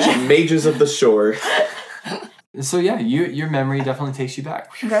 Mages of the shore. So, yeah, your memory definitely takes you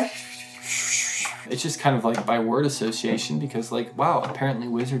back. Okay. It's just kind of like by word association because, like, wow, apparently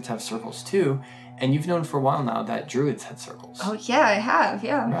wizards have circles too. And you've known for a while now that druids had circles. Oh, yeah, I have,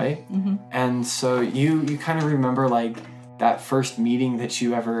 yeah. Right? Mm-hmm. And so you kind of remember, like, that first meeting that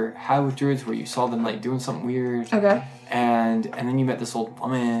you ever had with druids where you saw them, like, doing something weird. Okay. And then you met this old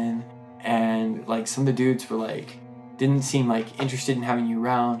woman and, like, some of the dudes were, like, didn't seem, like, interested in having you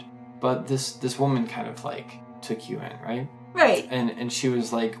around. But this woman kind of, like, took you in, right? Right. And she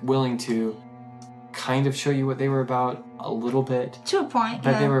was, like, willing to kind of show you what they were about a little bit. To a point,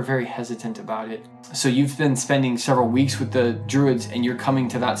 But they were very hesitant about it. So you've been spending several weeks with the druids and you're coming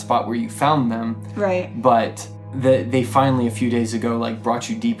to that spot where you found them. Right. But they finally, a few days ago, like, brought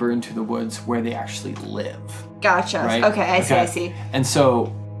you deeper into the woods where they actually live. Gotcha. Right? Okay, I see. And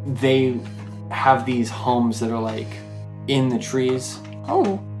so they have these homes that are, like, in the trees.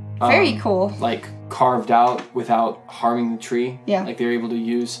 Oh, very cool. Like, carved out without harming the tree. Yeah. Like, they're able to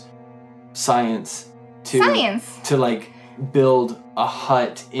use science to like build a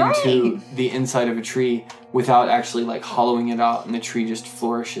hut into the inside of a tree without actually, like, hollowing it out, and the tree just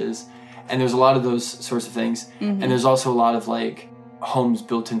flourishes. And there's a lot of those sorts of things. Mm-hmm. And there's also a lot of, like, homes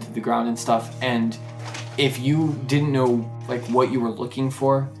built into the ground and stuff. And if you didn't know, like, what you were looking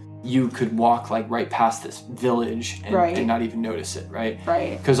for, you could walk, like, right past this village and not even notice it, right?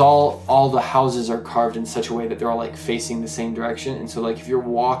 Right. Because all the houses are carved in such a way that they're all, like, facing the same direction. And so, like, if you're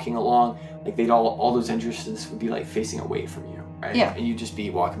walking along, like, they'd all those entrances would be, like, facing away from you, right? Yeah. And you'd just be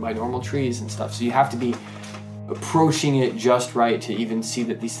walking by normal trees and stuff. So you have to be approaching it just right to even see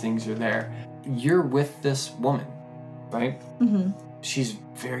that these things are there. You're with this woman, right? Mm-hmm. She's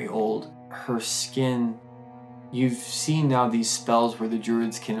very old. Her skin... You've seen now these spells where the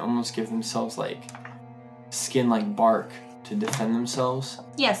druids can almost give themselves, like, skin like bark to defend themselves.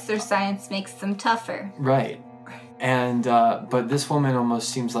 Yes, their science makes them tougher. Right. And, but this woman almost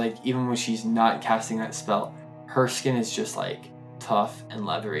seems like, even when she's not casting that spell, her skin is just, like, tough and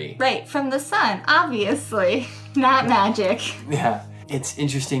leathery. Right, from the sun, obviously. Not magic. Yeah. It's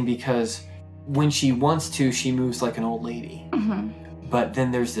interesting because when she wants to, she moves like an old lady. Mm-hmm. But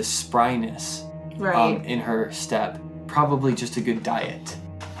then there's this spryness in her step. Probably just a good diet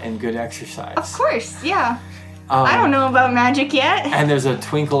and good exercise. Of course, yeah. I don't know about magic yet. And there's a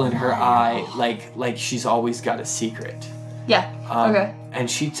twinkle in her eye, like she's always got a secret. Yeah. Okay. And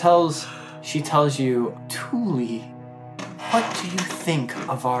she tells you, Thule, what do you think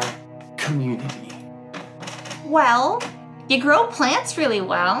of our community? Well, you grow plants really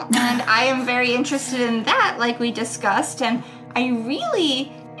well, and I am very interested in that, like we discussed, and I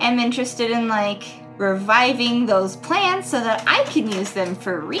really am interested in, like, reviving those plants so that I can use them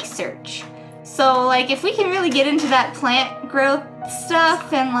for research. So, like, if we can really get into that plant growth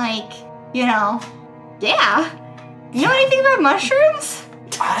stuff and, like, you know, yeah. You know anything about mushrooms?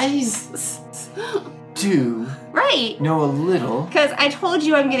 I do. Right. Know a little. Because I told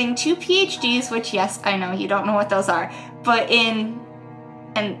you I'm getting 2 PhDs, which, yes, I know you don't know what those are. But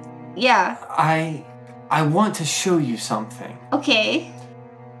yeah. I want to show you something. Okay.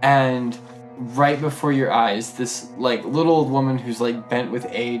 And right before your eyes, this, like, little old woman who's, like, bent with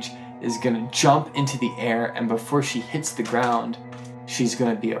age is gonna jump into the air, and before she hits the ground, she's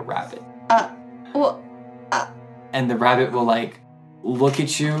gonna be a rabbit. And the rabbit will, like, look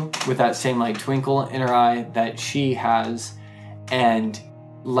at you with that same, like, twinkle in her eye that she has, and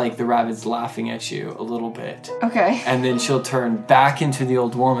like the rabbit's laughing at you a little bit. Okay. And then she'll turn back into the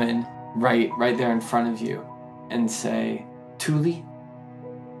old woman right there in front of you and say, Thule,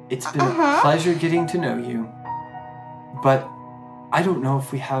 it's been a pleasure getting to know you, but I don't know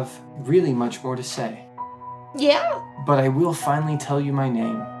if we have really much more to say. Yeah. But I will finally tell you my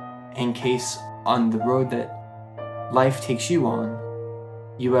name in case on the road that life takes you on,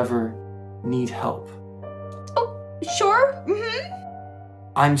 you ever need help. Oh, sure. Mm-hmm.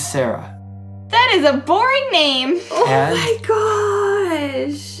 I'm Sarah. That is a boring name. And my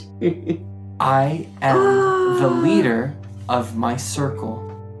gosh. I am the leader of my circle.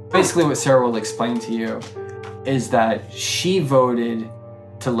 Basically what Sarah will explain to you is that she voted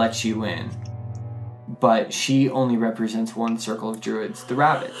to let you in, but she only represents one circle of druids, the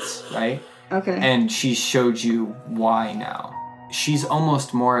rabbits, right? Okay. And she showed you why now. She's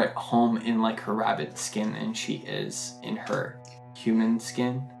almost more at home in like her rabbit skin than she is in her human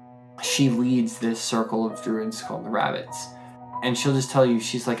skin. She leads this circle of druids called the rabbits. And she'll just tell you,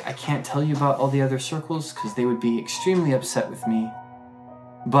 she's like, I can't tell you about all the other circles because they would be extremely upset with me.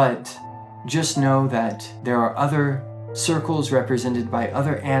 But just know that there are other circles represented by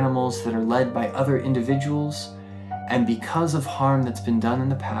other animals that are led by other individuals. And because of harm that's been done in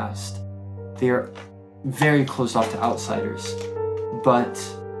the past, they are very closed off to outsiders. But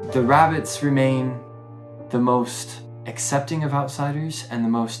the rabbits remain the most accepting of outsiders and the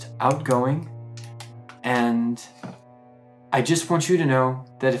most outgoing. And I just want you to know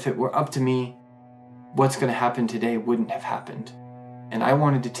that if it were up to me, what's going to happen today wouldn't have happened. And I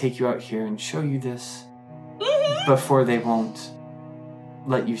wanted to take you out here and show you this before they won't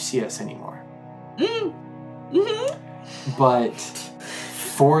let you see us anymore. But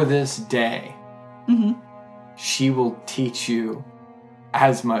for this day, she will teach you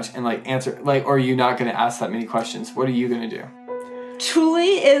as much and like answer, like, or are you not going to ask that many questions? What are you going to do? Thule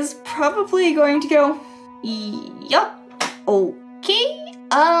is probably going to go, yup, okay,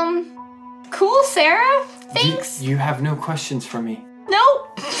 cool, Sarah, thanks. You have no questions for me. No,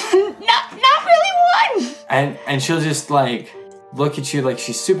 not really one. And she'll just like look at you like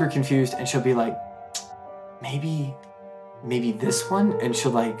she's super confused, and she'll be like, maybe this one, and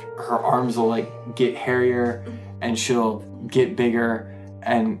she'll like, her arms will like get hairier and she'll get bigger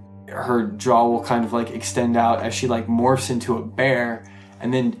and her jaw will kind of like extend out as she like morphs into a bear,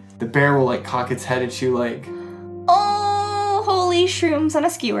 and then the bear will like cock its head at you like, oh, holy shrooms on a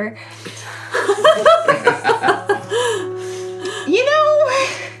skewer. You know,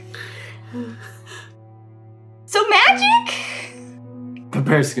 so magic? the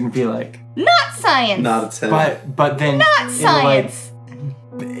bear's gonna be like, Not science. Not a 10. but then Not science.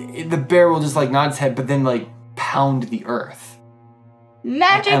 the bear will just like nod its head, but then like pound the earth.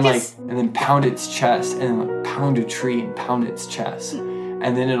 Magic and like, is... and then pound its chest, and then like pound a tree and pound its chest,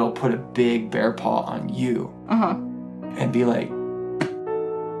 and then it'll put a big bear paw on you and be like,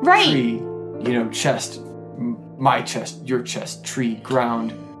 Right. tree, chest, my chest, your chest, tree,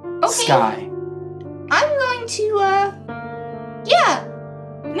 ground, Okay. sky. I'm going to, yeah.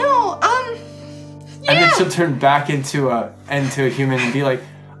 No, And then she'll turn back into a human and be like,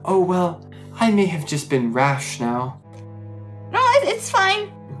 oh well, I may have just been rash now. No, it's fine.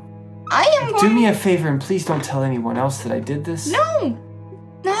 I am going... Do me a favor and please don't tell anyone else that I did this. No,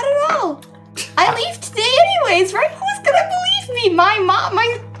 not at all. I leave today anyways, right? Who's gonna believe me? My mom, my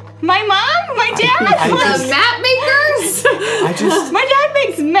dad? The map makers? I just... My dad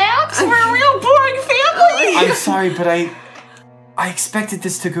makes maps. We're a real boring family. I'm sorry, but I expected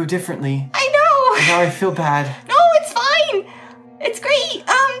this to go differently. I know. And now I feel bad. No, it's fine. It's great.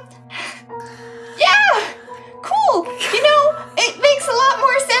 Yeah. Cool. It makes a lot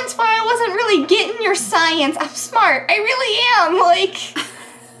more sense why I wasn't really getting your science. I'm smart. I really am.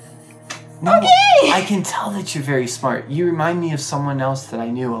 No, Okay. I can tell that you're very smart. You remind me of someone else that I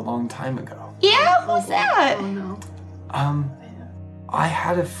knew a long time ago. Yeah, who's that? Oh no. I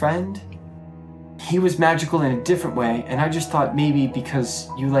had a friend. He was magical in a different way, and I just thought maybe because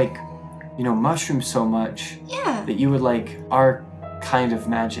you like, mushrooms so much, Yeah. that you would like our kind of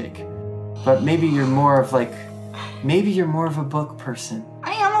magic. But maybe you're more of a book person.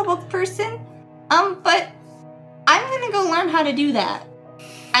 I am a book person. But I'm gonna go learn how to do that.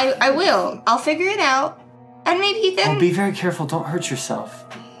 I will. I'll figure it out. And maybe then... Oh, be very careful. Don't hurt yourself.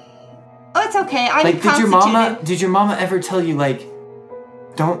 Oh, it's okay. I'm Like, constituted. did your mama ever tell you, like,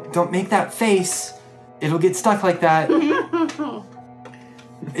 don't make that face. It'll get stuck like that.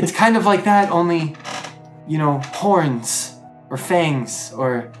 It's kind of like that, only, horns or fangs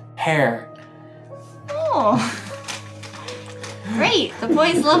or hair. Oh. Great. The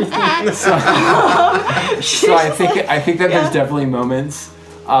boys love that. So I think that there's definitely moments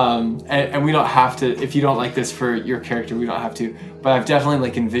And we don't have to, if you don't like this for your character, we don't have to, but I've definitely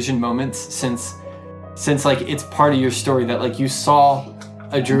like envisioned moments since like it's part of your story that like you saw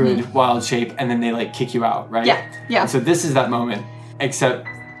a druid wild shape and then they like kick you out, right? Yeah. And so this is that moment, except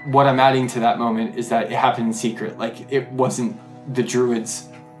what I'm adding to that moment is that it happened in secret. Like it wasn't the druids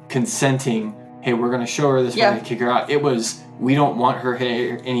consenting, hey, we're gonna show her this, we're gonna kick her out. It was, we don't want her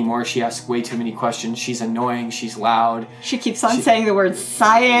here anymore. She asks way too many questions. She's annoying. She's loud. She keeps on saying the word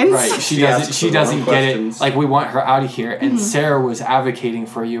science. Right. She doesn't get it. Like, we want her out of here. And Sarah was advocating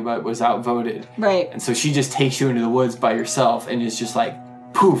for you, but was outvoted. Right. And so she just takes you into the woods by yourself and is just like,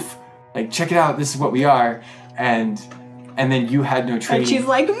 poof, like, check it out. This is what we are. And then you had no training. And she's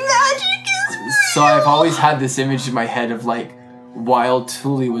like, magic is real! So I've always had this image in my head of like, while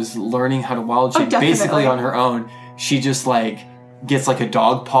Thule was learning how to wild shape basically on her own, she just like gets like a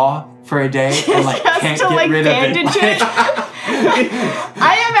dog paw for a day and like can't get rid of it.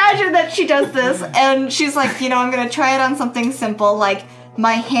 I imagine that she does this and she's like, I'm gonna try it on something simple like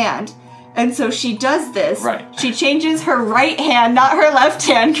my hand. And so she does this. Right. She changes her right hand, not her left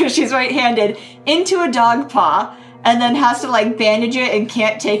hand because she's right-handed, into a dog paw and then has to like bandage it and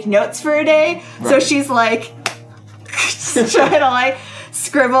can't take notes for a day. Right. So she's like trying to like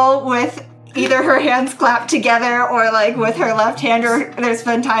scribble with either her hands clapped together or like with her left hand, or there's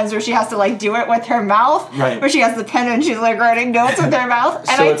been times where she has to like do it with her mouth, right, where she has the pen and she's like writing notes with her mouth.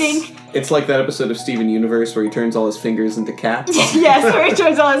 And so I think it's like that episode of Steven Universe where he turns all his fingers into cats. Yes, where he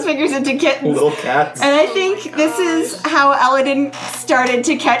turns all his fingers into kittens. Little cats. And I think this is how Elladan started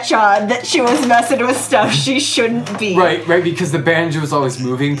to catch on that she was messing with stuff she shouldn't be. Right, because the banjo was always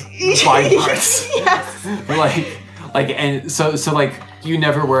moving by parts. Yes. And so like you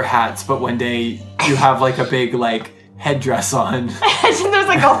never wear hats, but one day you have like a big like headdress on. And there's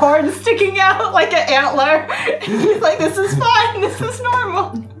like a horn sticking out like an antler. And he's like, this is fine, this is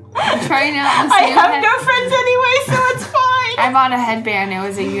normal. I'm trying out this I have no friends anyway, so it's fine. I bought a headband, it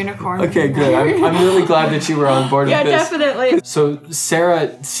was a unicorn. Okay, good. I'm really glad that you were on board with this. Yeah, definitely. So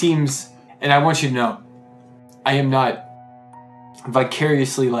Sarah seems, and I want you to know, I am not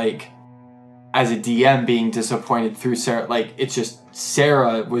vicariously like, as a DM being disappointed through Sarah, like it's just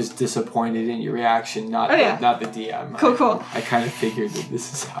Sarah was disappointed in your reaction, not the DM. Cool. I kind of figured that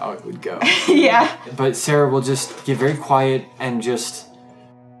this is how it would go. Yeah. But Sarah will just get very quiet and just,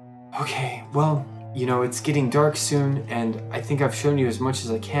 okay, well, it's getting dark soon, and I think I've shown you as much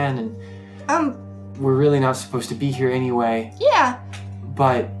as I can, and we're really not supposed to be here anyway. Yeah.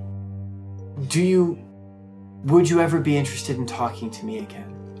 But would you ever be interested in talking to me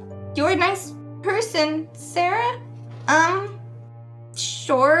again? You're a nice person, Sarah.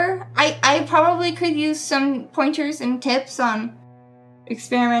 Sure. I probably could use some pointers and tips on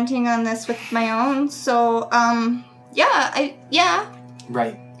experimenting on this with my own. So, yeah.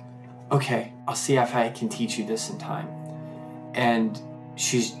 Right. Okay, I'll see if I can teach you this in time. And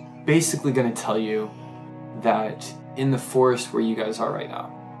she's basically going to tell you that in the forest where you guys are right now,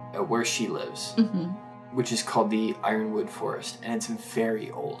 where she lives, which is called the Ironwood Forest, and it's very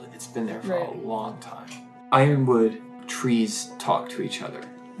old. It's been there for a long time. Ironwood trees talk to each other.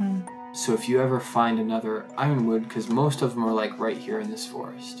 So if you ever find another ironwood, because most of them are like right here in this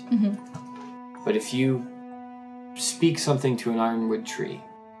forest, but if you speak something to an ironwood tree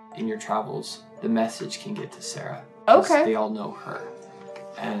in your travels, the message can get to Sarah. Okay. They all know her,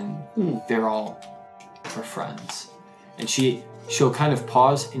 and they're all her friends. And she'll kind of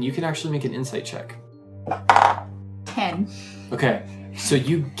pause, and you can actually make an insight check. 10. Okay, so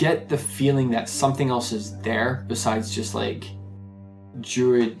you get the feeling that something else is there besides just like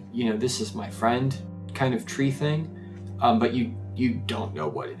druid, this is my friend kind of tree thing, but you don't know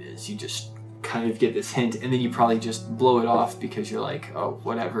what it is. You just kind of get this hint, and then you probably just blow it off because you're like, oh,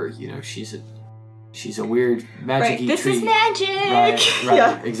 whatever, she's a weird magic-y tree. This is magic! Right,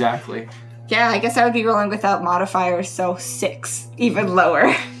 Yeah. Exactly. Yeah, I guess I would be rolling without modifiers, so 6, even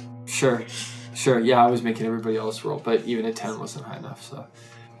lower. Sure. Yeah, I was making everybody else roll, but even a 10 wasn't high enough.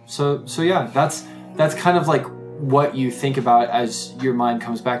 So yeah, that's kind of like what you think about as your mind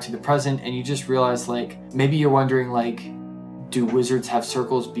comes back to the present, and you just realize like maybe you're wondering like, do wizards have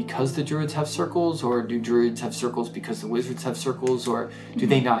circles because the druids have circles, or do druids have circles because the wizards have circles, or do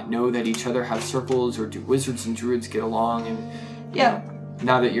they not know that each other have circles, or do wizards and druids get along? And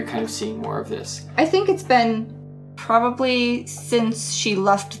now that you're kind of seeing more of this, I think it's been probably since she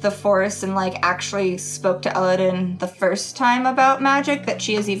left the forest and like actually spoke to Elladan the first time about magic that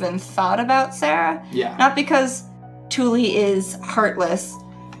she has even thought about Sarah. Yeah. Not because Thule is heartless,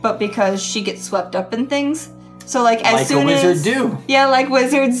 but because she gets swept up in things. So like as soon as... Like a wizard do. Yeah, like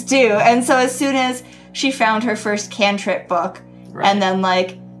wizards do. And so as soon as she found her first cantrip book Right. and then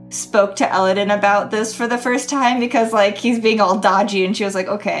like spoke to Eladin about this for the first time because like he's being all dodgy, and she was like,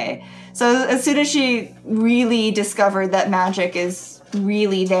 okay. So as soon as she really discovered that magic is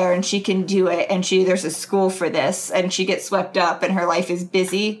really there and she can do it, and there's a school for this, and she gets swept up and her life is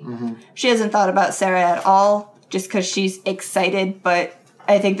busy, she hasn't thought about Sarah at all, just because she's excited. But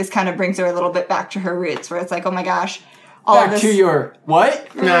I think this kind of brings her a little bit back to her roots, where it's like, oh my gosh, all Back of this. to your what?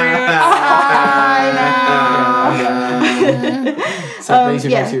 So brings you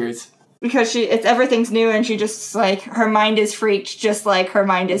back to your roots. Because it's everything's new, and she just like her mind is freaked, just like her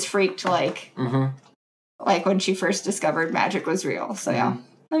mind is freaked, like like when she first discovered magic was real. So yeah,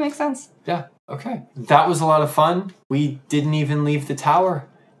 that makes sense. Yeah. Okay. That was a lot of fun. We didn't even leave the tower,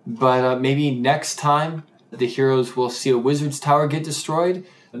 but maybe next time the heroes will see a wizard's tower get destroyed.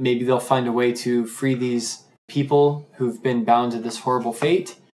 Maybe they'll find a way to free these people who've been bound to this horrible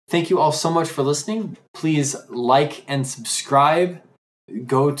fate. Thank you all so much for listening. Please like and subscribe.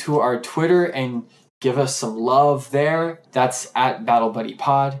 Go to our Twitter and give us some love there. That's at Battle Buddy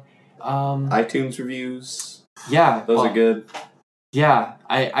Pod. iTunes reviews. Yeah. Those are good. Yeah.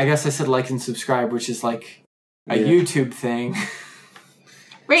 I guess I said like and subscribe, which is like a YouTube thing.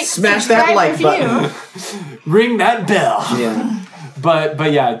 Great. Smash that like button. Ring that bell. Yeah.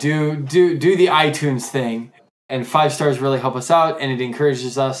 But yeah, do the iTunes thing. And 5 stars really help us out, and it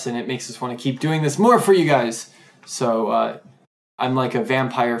encourages us, and it makes us want to keep doing this more for you guys. So I'm like a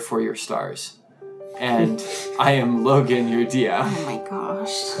vampire for your stars. And I am Logan, your DM. Oh my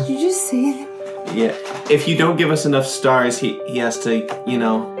gosh. Did you just say that? Yeah. If you don't give us enough stars, he has to,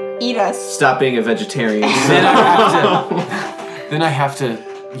 Eat us. stop being a vegetarian. Then I have to,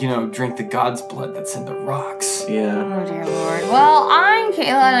 drink the god's blood that's in the rocks. Yeah. Oh dear lord. Well, I'm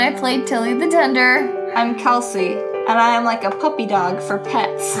Kayla and I played Tilly the Tender. I'm Kelsey, and I am like a puppy dog for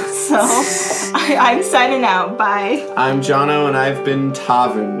pets. So I'm signing out. Bye. I'm Jono, and I've been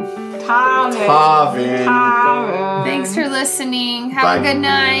Tavin. Tavin. Thanks for listening. Have Bye. a good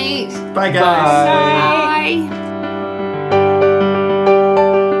night. Bye, guys. Bye. Bye.